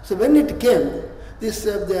together. So when it came, this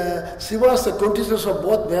the Shiva's the quintessence of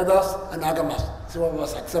both Vedas and Agamas. Shiva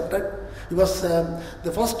was accepted. It was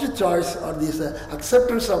the first choice or this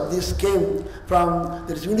acceptance of this came from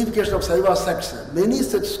the unification of Saiva sects. Many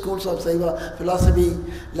such schools of Saiva philosophy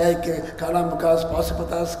like Kalamukas,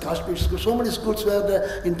 Pasupatas, Kashmir schools, so many schools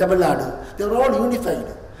were in Tamil Nadu. They were all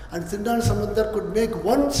unified. And Tirunjana Sambandhar could make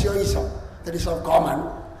one Shaivism that is of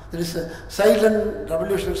common. There is silent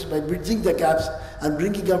revolutions by bridging the gaps and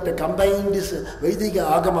bringing out a combined this Vedic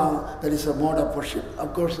Agama, that is a mode of worship.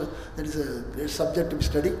 Of course, that is a subject to be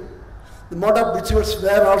studied. The mode of rituals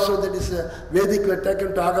were also, that is Vedic were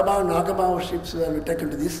taken to Agama and Agama worships were taken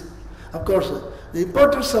to this. Of course, the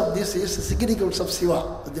importance of this is the significance of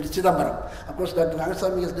Shiva, the Chidambaram. Of course, Dr.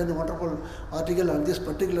 Rangasamy has done a wonderful article on this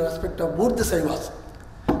particular aspect of Moorthy Saivas.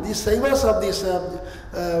 These Saivas of this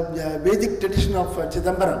Vedic tradition of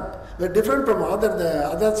Chidambaram were different from other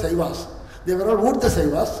Saivas. They were all Moorthy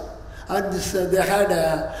Saivas, and this, they had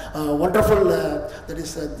a wonderful that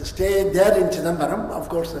is stay there in Chidambaram. Of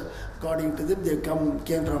course, according to them, they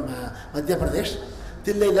came from Madhya Pradesh.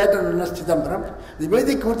 Till they later known as Chidambaram. The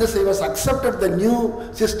Vedic Moorthy Saivas accepted the new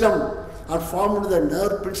system and formed the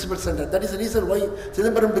nerve principal center. That is the reason why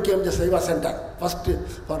Chidambaram became the Saiva center. First,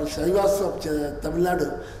 for Saivas of Tamil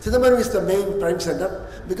Nadu, Chidambaram is the main prime center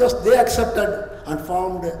because they accepted and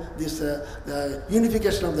formed this the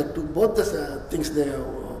unification of the two, both the things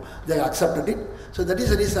they accepted it. So that is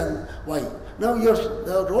the reason why. Now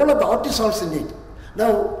the role of the artisans in it.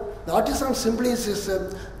 Now the artisan simply is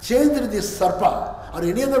changed this Sarpa or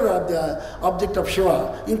any other object of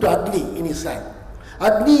Shiva into Agni in his hand.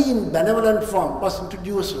 Agni in benevolent form was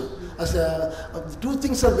introduced as two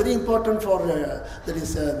things are very important for that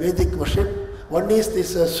is Vedic worship. One is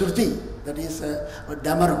this Shruti, that is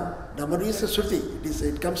Damaru. Damaru is a Shruti,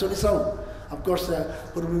 it comes only sound. Of course,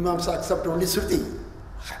 Purvimamsa accept only Shruti.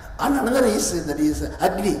 And another is that is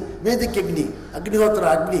Agni, Vedic Agni,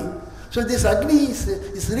 Agnihotra Agni. So this Agni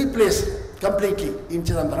is replaced completely in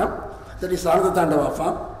Chidambaram. That is Ananda Tandava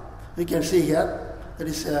form. We can see here, that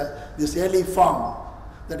is this early form.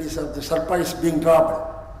 That is the Sarpa is being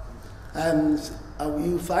dropped. And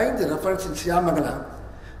you find the reference in Shyamagala,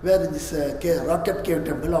 where this rocket cave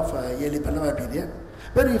temple of early Pallava period,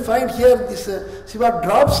 where you find here this Shiva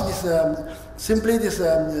drops this simply this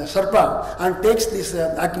Sarpa and takes this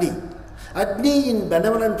Agni. Agni in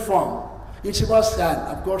benevolent form in Shiva's hand,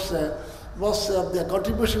 of course, was the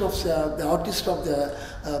contribution of the artist of the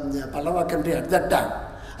Pallava country at that time.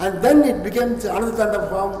 And then it became the Ananda Tandava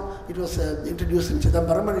form, it was introduced in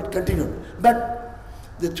Chidambaram and it continued. But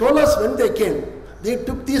the Cholas, when they came, they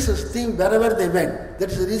took this thing wherever they went.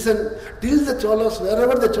 That is the reason, till the Cholas,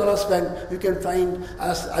 wherever the Cholas went, you can find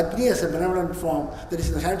as Agni as a benevolent form that is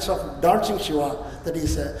in the hands of dancing Shiva, that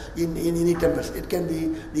is in any temples. It can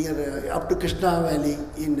be near up to Krishna Valley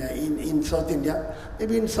in South India,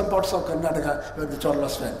 maybe in some parts of Karnataka where the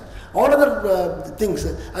Cholas went. All other things,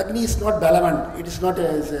 Agni is not benevolent, it is not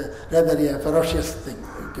rather a ferocious thing,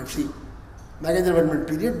 you can see. Magadharvan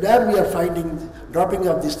period, where we are finding dropping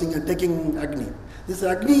of this thing and taking Agni. This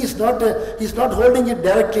Agni is not, he is not holding it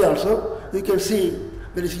directly also. You can see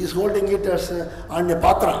that he is holding it as on a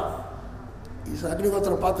patra. He is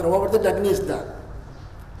Agnihotra patra, over that Agni is there.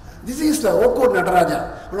 This is the Okur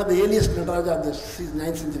Nataraja, one of the earliest Nataraja of the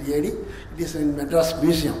 9th century AD. It is in Madras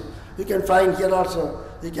Museum. You can find here also,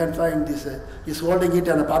 you can find this, he is holding it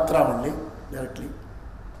on a patra only, directly.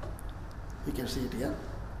 You can see it here.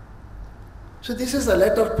 So this is a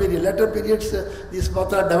later period. Later periods, this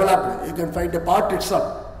patra developed. You can find a part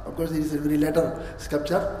itself. Of course, this is a very later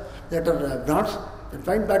sculpture, later bronze. You can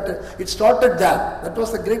find, but it started there. That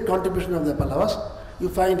was the great contribution of the Pallavas. You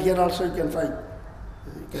find here also, you can find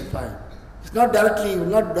You can find. It's not directly, you will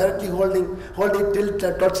not directly hold it till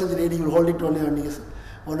 12th century AD, you will hold it only on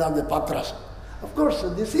one of the patras. Of course,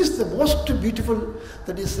 this is the most beautiful,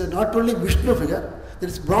 that is not only Vishnu figure, that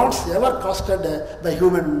is bronze ever costed by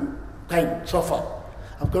humankind so far.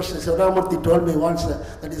 Of course, Moorthy told me once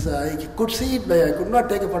that is, I could see it, but I could not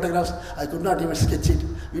take a photographs, I could not even sketch it.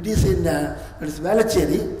 It is in, that is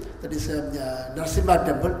Valacheri, that is Narasimha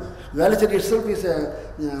temple. Valacheri itself is a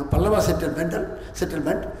Pallava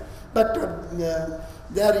settlement. But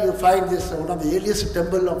there you find this, one of the earliest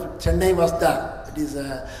temple of Chennai was there. It is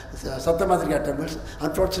Sathya temples.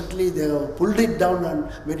 Unfortunately, they pulled it down and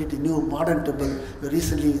made it a new modern temple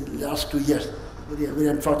recently, last 2 years. Very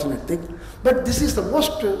unfortunate thing. But this is the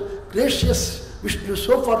most gracious Vishnu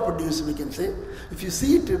so far produced, we can say. If you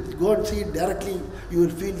see it, go and see it directly, you will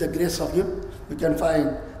feel the grace of him. You can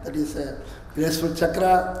find that is a graceful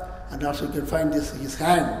chakra, and also you can find his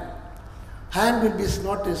hand. Hand will be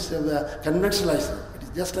not as conventionalized. It is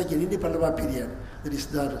just like in Indian Pallava period. There is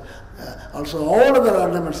there also all other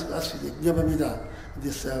ornaments, as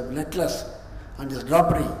this necklace and his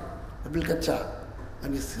drapery, the bilkacha,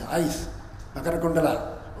 and his eyes,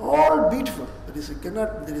 Makarakundala, all beautiful. There is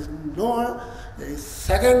no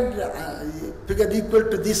second figure equal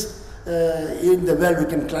to this in the world we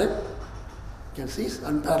can climb. You can see it's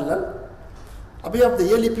unparalleled. Above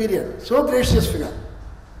the early period, so gracious figure.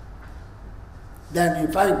 Then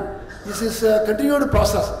you find this is a continued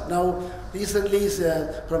process. Now, recently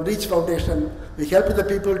from Reach Foundation, we helped the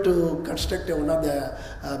people to construct one of the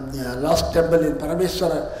lost temple in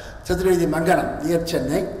Parameswara, Chaturvedi Mangalam, near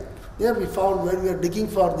Chennai. There we found, when we were digging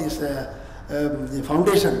for this the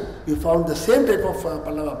foundation, we found the same type of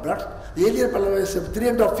Pallava blocks. The earlier Pallava is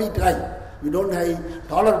 3.5 feet high. We don't have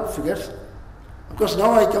taller figures. Of course,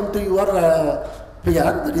 now I come to your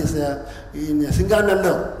figure, that is in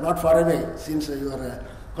Singanallur, not far away, since you are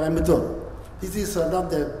Coimbatore. This is one of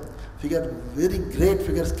the very great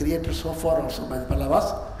figures created so far also by the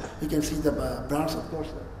Pallavas. You can see the bronze, of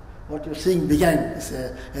course. What you're seeing behind is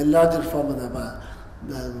a larger form of the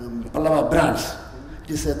Pallava bronze.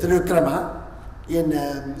 It is a Trivikrama.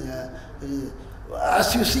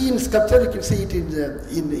 As you see in sculpture, you can see it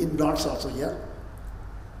in bronze also here.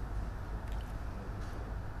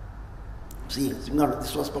 See,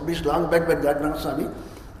 this was published long back by Gladman Swami.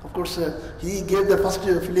 Of course, he gave the first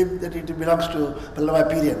film that it belongs to Pallava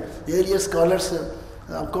period. The earlier scholars,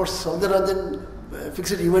 of course, Soundarajan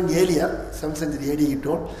fixed it even earlier, 7th century AD he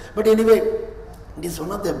told. But anyway, it is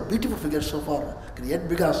one of the beautiful figures so far created,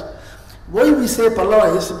 because why we say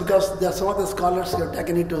Pallava is because there are some of the scholars who have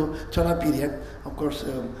taken it to Chola period. Of course,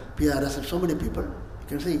 PRS and so many people. You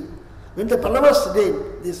can see when the Pallavas did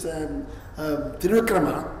this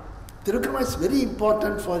Trivikrama is very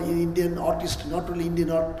important for Indian art history, not only Indian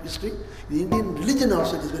art history, in Indian religion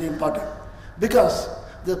also it is very important. Because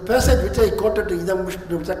the passage which I quoted to Idam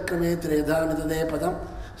Vishnu Chakrame Tredhanitade Padam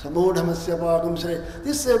Samodhamasya Pagam Sre,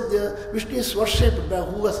 this Vishnu is worshipped by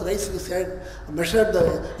who was raised his head, measured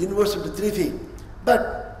the universe into 3 feet.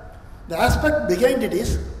 But the aspect behind it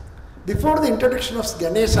is, before the introduction of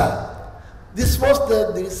Ganesha, this was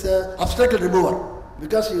this obstacle remover.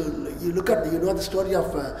 Because you look at, you know the story of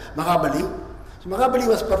Mahabali. So Mahabali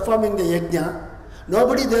was performing the yajna.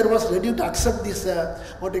 Nobody there was ready to accept this,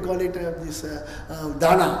 this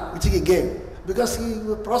dana, which he gave. Because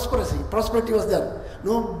prosperity was there.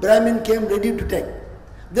 No Brahmin came ready to take.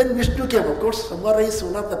 Then Vishnu came, of course, Samvara is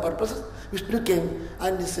one of the purposes. Vishnu came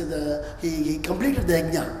and he completed the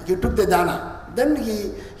yajna. He took the dana. Then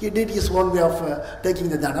he did his own way of taking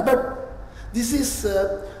the dana. But this is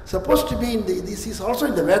supposed to be this is also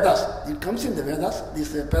in the Vedas. It comes in the Vedas.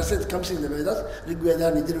 This passage comes in the Vedas, Rig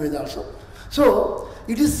Veda, Nijur also. So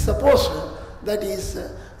it is supposed that is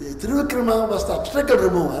Trivikrama was the obstacle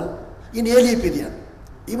removal in early period.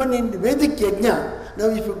 Even in Vedic Yajna, now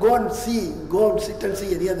if you go and sit and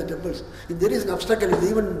see any of the temples, if there is an obstacle, if they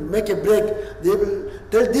even make a break, they will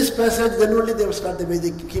tell this passage, then only they will start the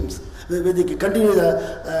Vedic hymns, continue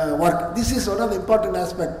the work. This is one of the important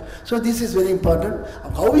aspects. So this is very important.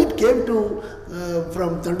 How it came to,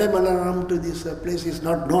 from Tandai Malaram to this place is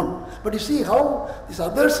not known. But you see how these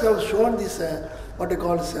others have shown this, what they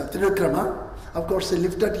call Trivikrama. Of course, they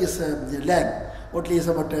lifted his leg. What is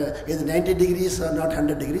about either 90 degrees or not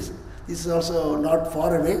 100 degrees. This is also not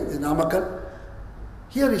far away, the Namakal.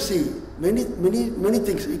 Here you see many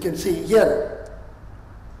things you can see here.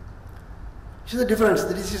 See the difference.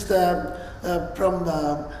 This is the from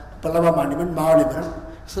Pallava monument, Mahalibram.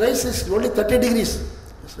 His rise is only 30 degrees.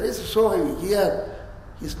 His rise is so high. Here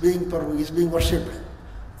he is being worshipped.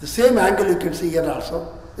 The same angle you can see here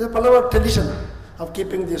also. This is Pallava tradition. of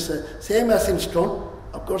keeping this same as in stone.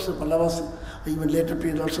 Of course, the Pallavas, even later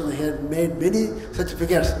period also, they had made many such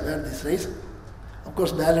figures where this raised. Of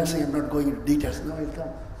course, balancing, I'm not going into details. Now I'll come.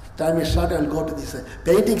 Time is short, I'll go to this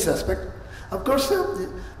paintings aspect. Of course,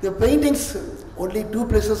 the paintings, only two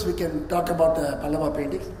places we can talk about Pallava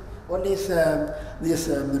paintings. One is this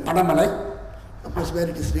Panamalai, of course, where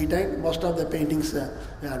it is retained. Most of the paintings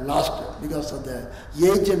are lost because of the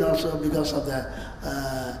age and also because of the,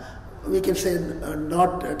 we can say,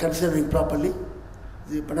 not conserving properly.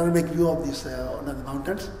 The panoramic view of this one of the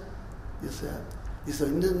mountains. This is the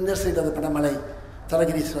inner side of the Panamalai,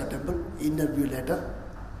 Thalagirishwara temple, inner view later.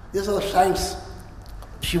 These are the shrines.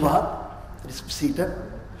 Shiva is seated.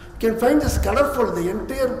 You can find this colorful. The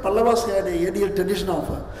entire Pallavas had a earlier tradition of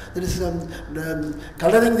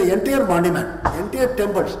coloring the entire monument, the entire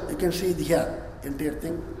temples. You can see here, entire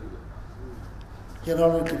thing. Here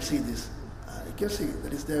all you can see this. You can see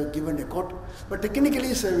that is they have given a coat. But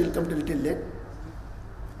technically, so we will come to a little late.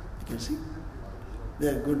 You can see. They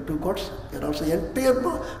have given two coats. Here also entire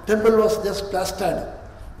temple was just plastered.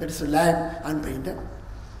 That is lime unpainted.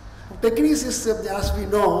 Techniques is, as we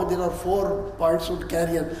know, there are 4 points wood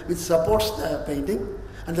carrier which supports the painting,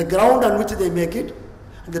 and the ground on which they make it,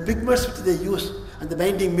 and the pigments which they use, and the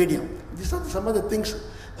binding medium. These are some of the things,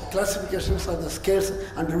 classifications of the scales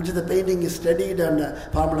under which the painting is studied and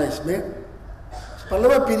formula is made.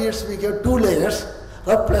 Pallava periods we get 2 layers,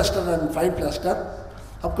 rough plaster and fine plaster.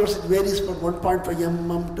 Of course, it varies from 1.5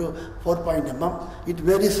 mm to 4 mm. It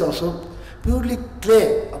varies also. Purely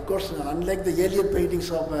clay, of course, unlike the earlier paintings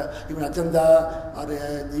of even Ajanta or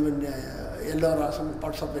even Ellora, some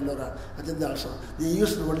parts of Ellora, Ajanta also. They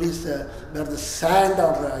used only where the sand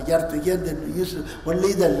or earth. Here they used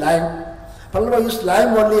only the lime. Pallava used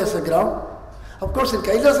lime only as a ground. Of course, in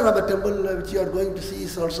Kailasanatha temple, which you are going to see,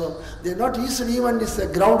 is also they are not used even this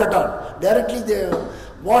ground at all. Directly they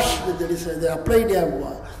wash. They applied a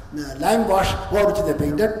lime wash over which they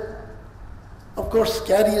painted. Of course,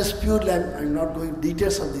 carriers pure lime. I am not going into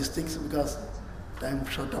details of these things because I am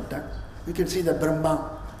short of time. You can see the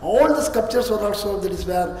Brahma. All the sculptures were also, that is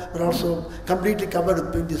where, were also completely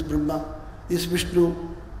covered with this Brahma. This Vishnu,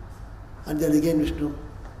 and then again Vishnu.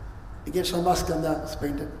 Again Shamaskanda is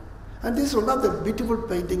painted. And this is one of the beautiful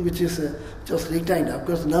painting which is just retained. Of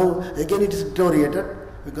course, now again it is deteriorated.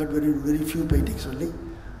 We got very few paintings only.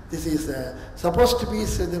 This is supposed to be,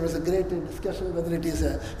 there was a great discussion whether it is,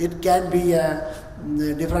 it can be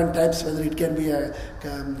different types, whether it can be a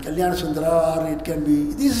Kalyana Sundara or it can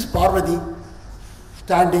be, this is Parvati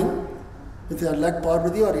standing with her leg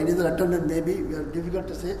Parvati or any other attendant maybe, we are difficult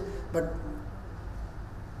to say, but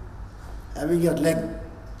having her leg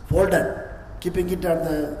folded, keeping it on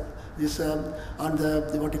the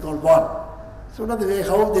what you call wall. So one of the way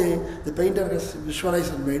how the painter has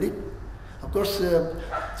visualized and made it. Of course,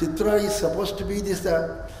 Chitra is supposed to be this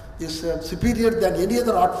superior than any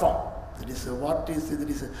other art form. That is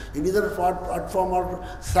any other art form or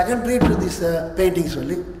secondary to these paintings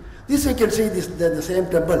only. This you can see the same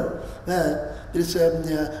temple.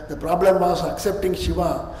 The problem was accepting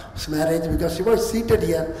Shiva's marriage because Shiva is seated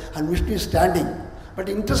here and Vishnu is standing. But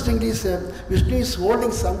interestingly, Vishnu is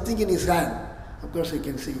holding something in his hand. Of course, you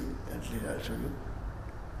can see. I'll show you.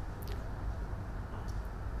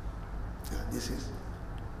 This is.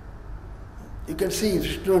 You can see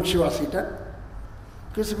Vishnu and Shiva seated.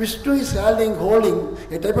 Because Vishnu is holding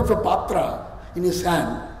a type of a patra in his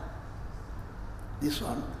hand. This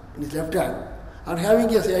one, in his left hand. And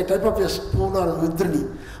having a type of a spoon or a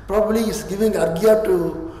vidrini. Probably is giving arghya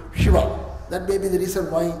to Shiva. That may be the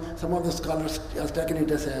reason why some of the scholars have taken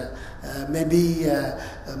it as maybe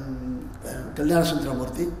Kalyana Sundara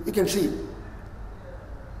Moorthy. You can see.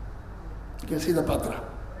 You can see the patra.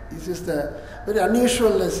 This is the very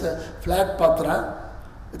unusual flat patra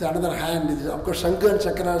with another hand. Of course, Shanga and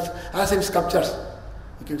Chakras, as in sculptures.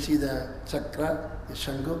 You can see the Chakra, the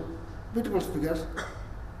Shanga, beautiful figures.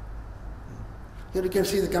 Here you can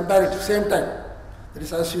see the comparative, same time. That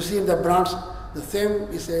is, as you see in the bronze, the same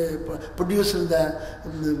is produced in the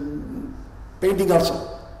painting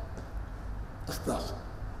also. Of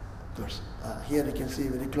course, here you can see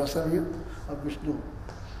very closer view of Vishnu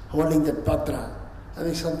holding that patra,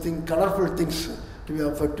 having something colorful things to be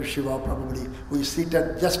offered to Shiva probably, who is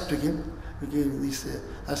seated just to him.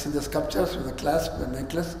 As in the sculptures with the clasp, the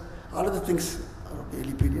necklace, all of the things are of the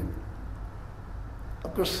early period.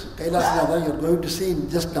 Of course, Kailasanatha you are going to see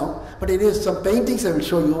just now, but it is some paintings I will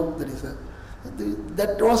show you.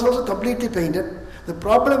 That was also completely painted. The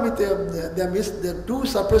problem with them is the two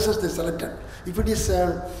surfaces they selected. If it is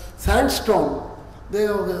sandstone, they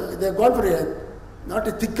have gone for not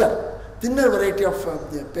a thicker, thinner variety of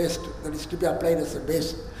the paste that is to be applied as a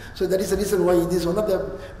base. So that is the reason why this is one of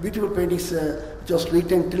the beautiful paintings which was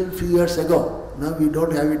written till a few years ago. Now we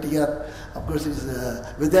don't have it here. Of course, it is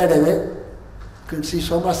withered away. You can see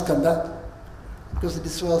Somaskanda, because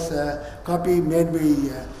this was a copy made by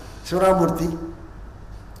Moorthy. You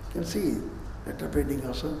can see letter painting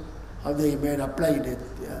also, how they made applied it.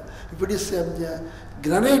 If it is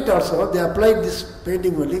granite also, they applied this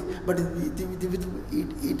painting only, but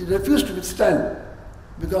it refused to withstand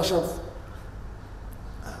because of,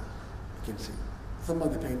 you can see some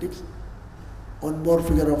of the paintings. One more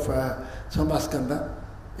figure of Somaskanda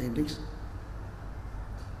paintings.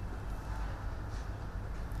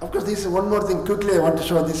 Of course, this is one more thing quickly I want to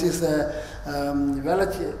show. This is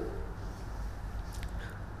Valachi.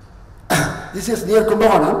 This is near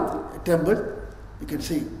Kumbhavanam temple. You can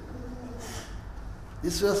see.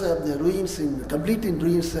 This was the ruins, complete in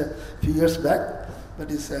ruins a few years back. That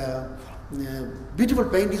is beautiful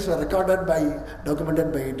paintings were recorded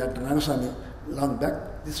documented by Dr. Ranasamy long back.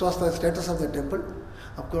 This was the status of the temple.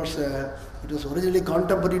 Of course, it was originally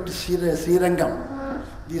contemporary to Srirangam.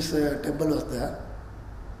 This temple was there.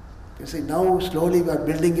 You see, now slowly we are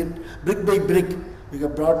building it brick by brick. We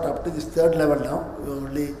have brought up to this third level now. We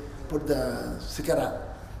only put the sikara.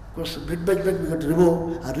 Of course, brick by brick we have to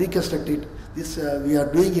remove and reconstruct it. This we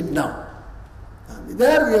are doing it now.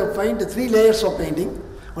 There we have find 3 layers of painting.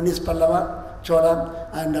 One is Pallava, Chola,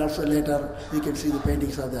 and also later we can see the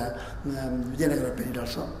paintings of the Vijayanagara period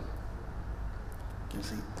also. You can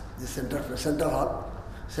see this central hall,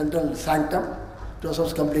 central sanctum. It was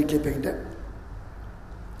also completely painted.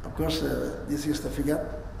 Of course, this is the figure.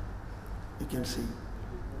 You can see.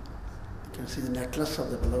 You can see the necklace of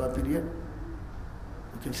the Pallava period.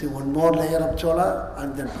 You can see one more layer of Chola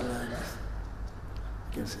and then Pallava.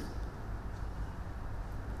 You can see.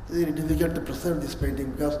 It's very difficult to preserve this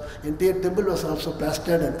painting because entire temple was also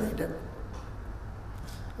plastered and painted.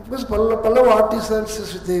 Of course, Pallava artisans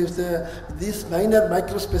with these minor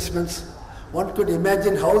micro specimens, one could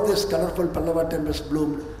imagine how this colorful Pallava temples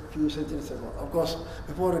bloomed few centuries ago. Of course,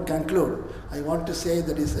 before I conclude, I want to say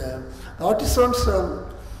that the artisans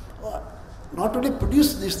not only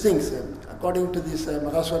produce these things, according to this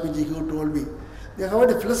Mahaswamiji who told me, they have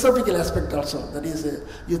a philosophical aspect also. That is,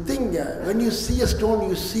 you think when you see a stone,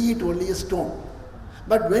 you see it only a stone.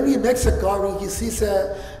 But when he makes a carving,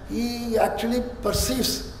 he actually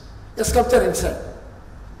perceives a sculpture inside.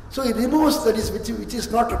 So he removes that is which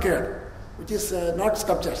is not required, which is not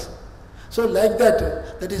sculptures. So like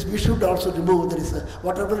that is we should also remove, that is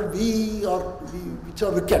whatever which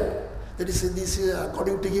are wicked. That is this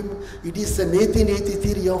according to him, it is the neti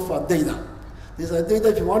theory of Advaita. This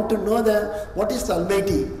Advaita, if you want to know what is the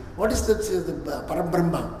Almighty, what is the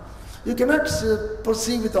Parabrahma, you cannot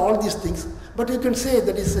perceive with all these things, but you can say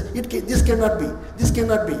that this cannot be, this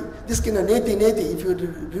cannot be, this cannot, neti. If you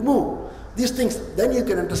remove these things, then you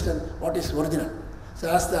can understand what is original. So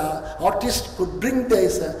as the artist could bring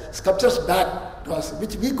these sculptures back to us,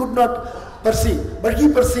 which we could not perceive, but he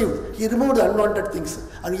perceived, he removed the unwanted things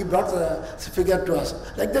and he brought the figure to us.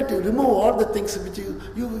 Like that, you remove all the things which you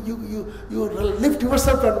lift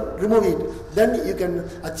yourself and remove it, then you can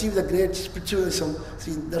achieve the great spiritualism.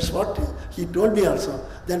 See, that's what he told me also.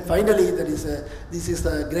 Then finally, this is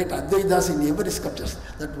the great Advaitas in every sculptures.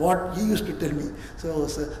 That's what he used to tell me. So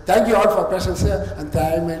thank you all for presence, and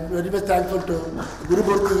I'm very much thankful to Guru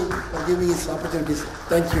Moorthy for giving us opportunities.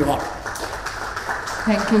 Thank you all.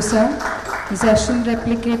 Thank you, sir. The session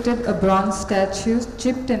replicated a bronze statue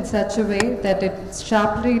chipped in such a way that it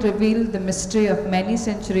sharply revealed the mystery of many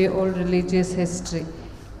century-old religious history.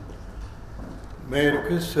 May I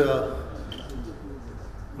request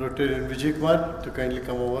Rotary Vijay Kumar to kindly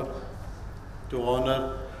come over to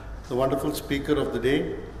honor the wonderful speaker of the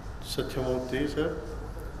day, Sathya Moorthy, sir.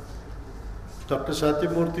 Dr. Sathya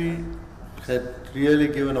Moorthy had really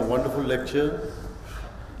given a wonderful lecture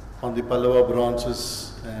on the Pallava bronzes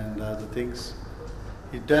and other things.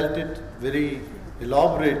 He dealt it very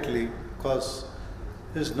elaborately because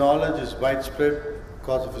his knowledge is widespread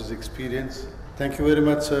because of his experience. Thank you very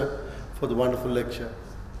much, sir, for the wonderful lecture.